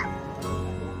 aye, sir.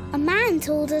 A man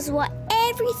told us what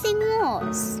everything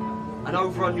was. And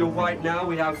over on your right now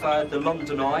we have the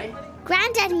London Eye.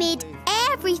 Grandad made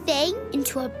everything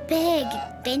into a big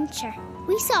adventure.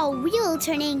 We saw a wheel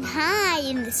turning high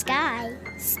in the sky,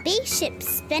 spaceships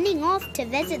spinning off to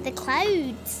visit the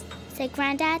clouds, said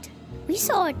Grandad. We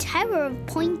saw a tower of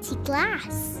pointy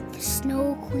glass, the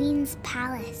Snow Queen's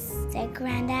palace, said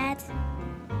Grandad.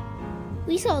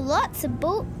 We saw lots of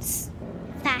boats,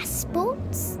 fast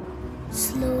boats,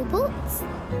 slow boats,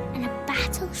 and a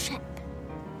battleship.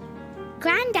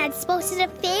 Grandad spotted a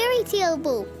fairy tale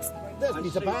boat. There's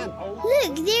Peter Pan.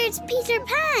 Look, there's Peter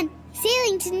Pan,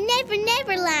 sailing to Never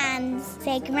Never Land,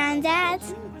 said Grandad.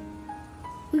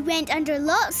 We went under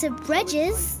lots of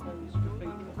bridges.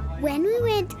 When we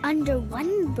went under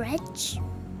one bridge,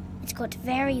 it got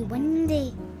very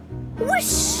windy.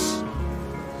 Whoosh!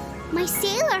 My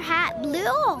sailor hat blew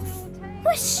off.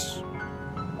 Whoosh!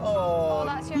 Oh,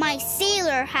 My sailor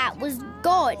sailor hat was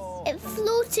gone. It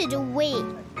floated away.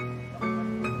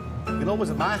 You know, it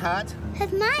wasn't my hat.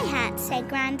 Have my hat, said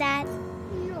Grandad.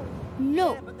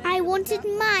 No, I wanted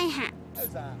my hat.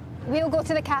 We'll go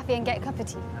to the cafe and get a cup of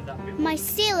tea. My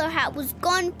sailor hat was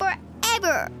gone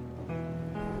forever.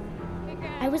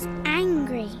 I was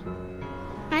angry.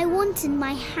 I wanted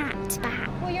my hat back.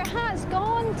 Well, your hat's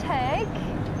gone, Tig.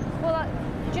 Well,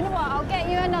 do you know what? I'll get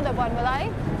you another one, will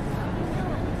I?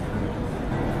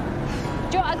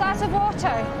 Do you want a glass of water?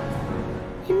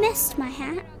 I missed my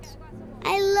hat.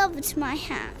 I loved my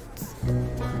hat.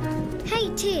 Hey,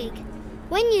 Tig,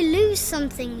 when you lose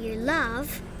something you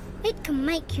love, it can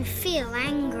make you feel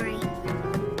angry.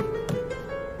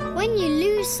 When you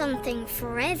lose something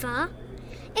forever,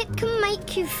 it can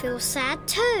make you feel sad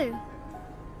too.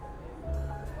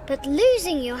 But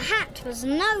losing your hat was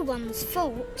no one's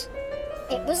fault.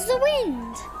 It was the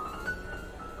wind.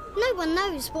 No one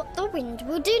knows what the wind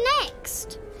will do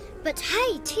next. But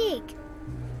hey, Tig,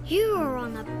 you are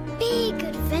on a big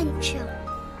adventure.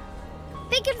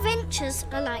 Big adventures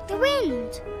are like the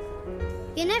wind.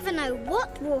 You never know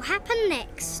what will happen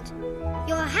next.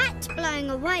 Your hat blowing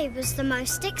away was the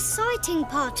most exciting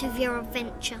part of your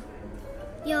adventure.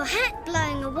 Your hat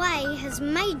blowing away has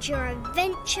made your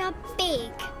adventure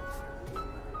big.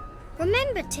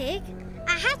 Remember, Tig,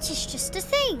 a hat is just a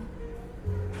thing.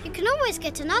 You can always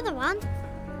get another one.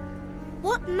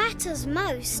 What matters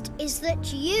most is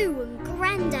that you and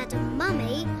Grandad and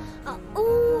Mummy are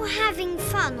all having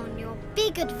fun on your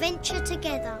big adventure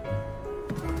together.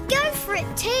 Go for it,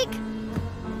 Tig!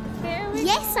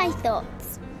 Yes, I thought.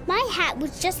 My hat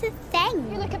was just a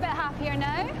thing. You look a bit happier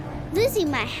now.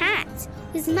 Losing my hat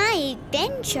was my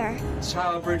adventure.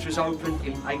 Tower Bridge was opened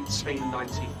in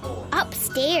 1894.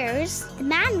 Upstairs, the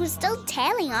man was still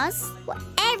telling us what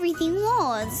everything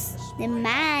was. The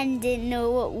man didn't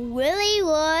know what Wolly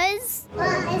was. Well,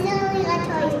 it's only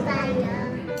a toy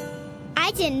spider.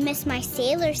 I didn't miss my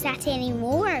sailor hat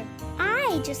anymore.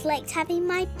 I just liked having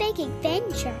my big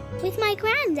adventure with my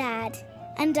Grandad.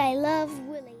 And I love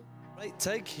Wolly. Right,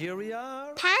 Tig, here we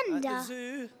are. Panda. At the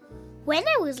zoo. When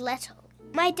I was little,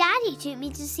 my daddy took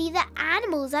me to see the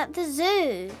animals at the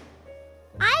zoo.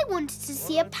 I wanted to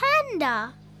see a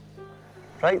panda.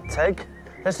 Right, Tig,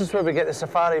 this is where we get the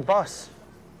safari bus.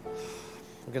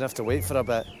 We're going to have to wait for a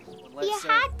bit. We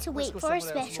had to wait for a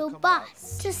special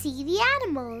bus to see the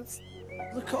animals.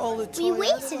 Look at all the toy We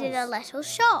waited in a little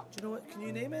shop. Do you know what? Can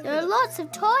you name it? There are lots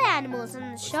of toy animals in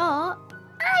the shop.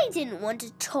 I didn't want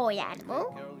a toy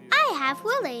animal. I have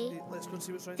Wolly. Let's go and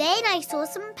see what's right. Then I saw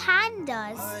some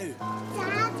pandas.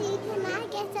 Daddy, can I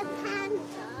get a panda?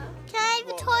 Can I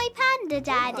have a toy panda,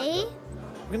 Daddy?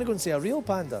 We're going to go and see a real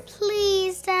panda.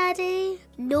 Please, Daddy.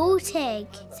 No, Tig,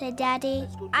 said Daddy.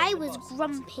 I was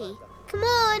grumpy. Come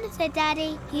on, said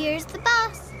Daddy. Here's the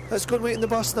bus. Let's go and wait in the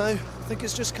bus now. I think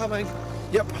it's just coming.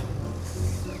 Yep.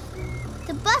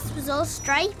 The bus was all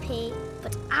stripy,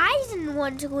 but I didn't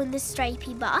want to go in the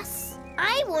stripy bus.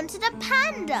 I wanted a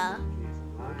panda.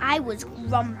 I was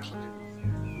grumpy.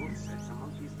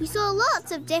 We saw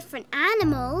lots of different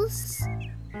animals.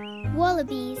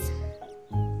 Wallabies,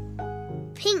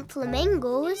 pink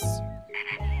flamingos,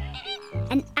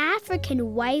 an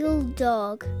African wild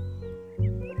dog.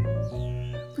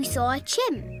 We saw a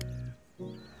chimp.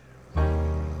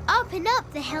 Up and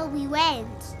up the hill we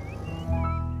went.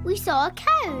 We saw a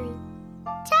cow.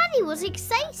 Daddy was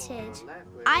excited.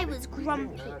 I was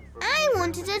grumpy. I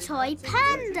wanted a toy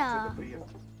panda.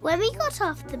 When we got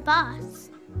off the bus,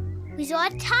 we saw a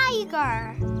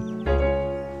tiger.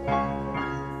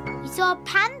 We saw a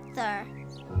panther.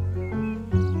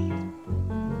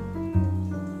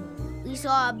 We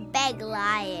saw a big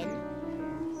lion.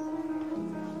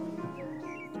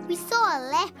 We saw a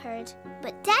leopard,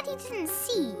 but Daddy didn't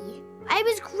see. I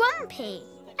was grumpy.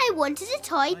 I wanted a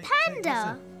toy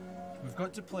panda. We've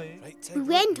got to play. Right, Tig. We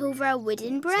went over a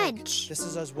wooden bridge. Tig, this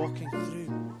is us walking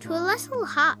through. To a little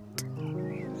hut.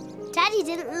 Daddy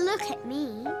didn't look at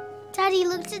me. Daddy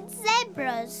looked at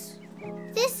zebras.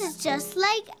 This is just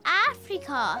like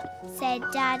Africa, said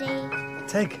Daddy.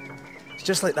 Tig, it's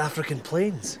just like the African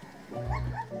plains.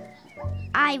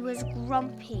 I was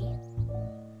grumpy.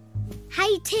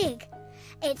 Hey, Tig,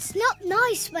 it's not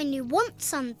nice when you want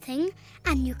something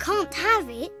and you can't have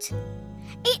it.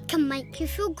 It can make you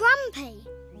feel grumpy.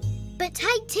 But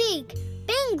hey, Tig,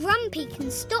 being grumpy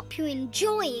can stop you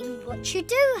enjoying what you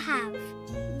do have.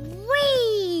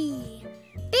 Whee!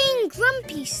 Being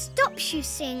grumpy stops you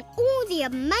seeing all the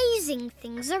amazing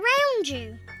things around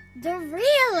you. The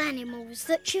real animals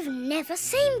that you've never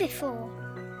seen before.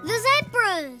 The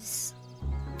zebras.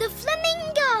 The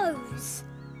flamingos.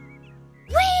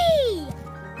 Whee!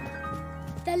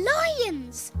 The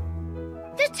lions!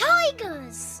 The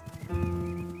tigers!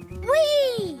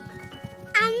 Whee!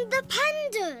 And the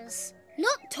pandas!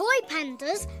 Not toy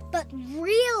pandas, but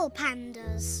real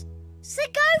pandas. So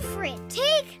go for it,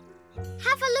 Tig.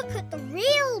 Have a look at the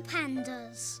real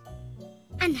pandas.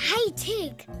 And hey,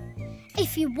 Tig,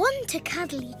 if you want a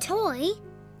cuddly toy,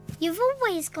 you've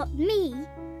always got me.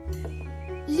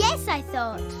 Yes, I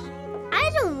thought. I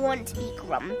don't want to be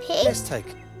grumpy. Yes, Tig.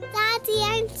 Daddy,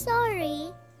 I'm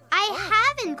sorry.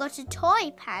 I haven't got a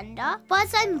toy panda, but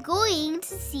I'm going to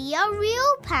see a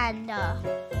real panda.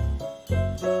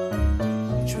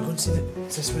 Should we go and see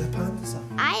is this where the pandas are?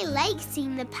 I like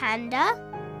seeing the panda.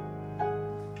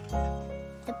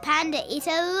 The panda ate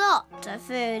a lot of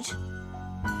food.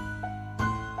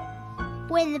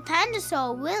 When the panda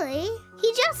saw Willy,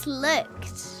 he just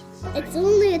looked. It's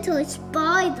only a toy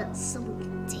spider,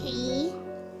 salty.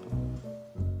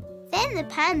 Then the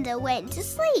panda went to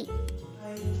sleep.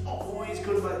 Oh, he's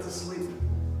going back to sleep.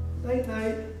 Night,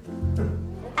 night.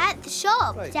 At the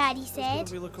shop, Right. Daddy said.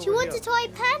 Do you look Do you over want here? a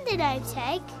toy panda now,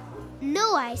 Tig?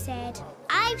 No, I said.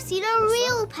 I've seen a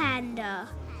real panda.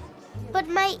 But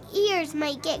my ears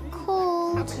might get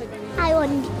cold. I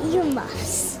want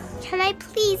earmuffs. Can I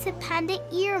please have panda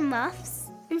earmuffs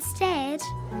instead?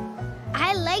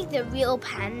 I like the real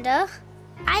panda.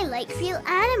 I like real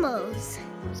animals.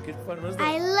 It's good fun, wasn't it?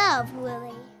 I love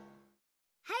Willy.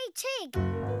 Hey, Tig.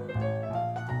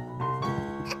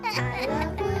 I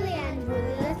love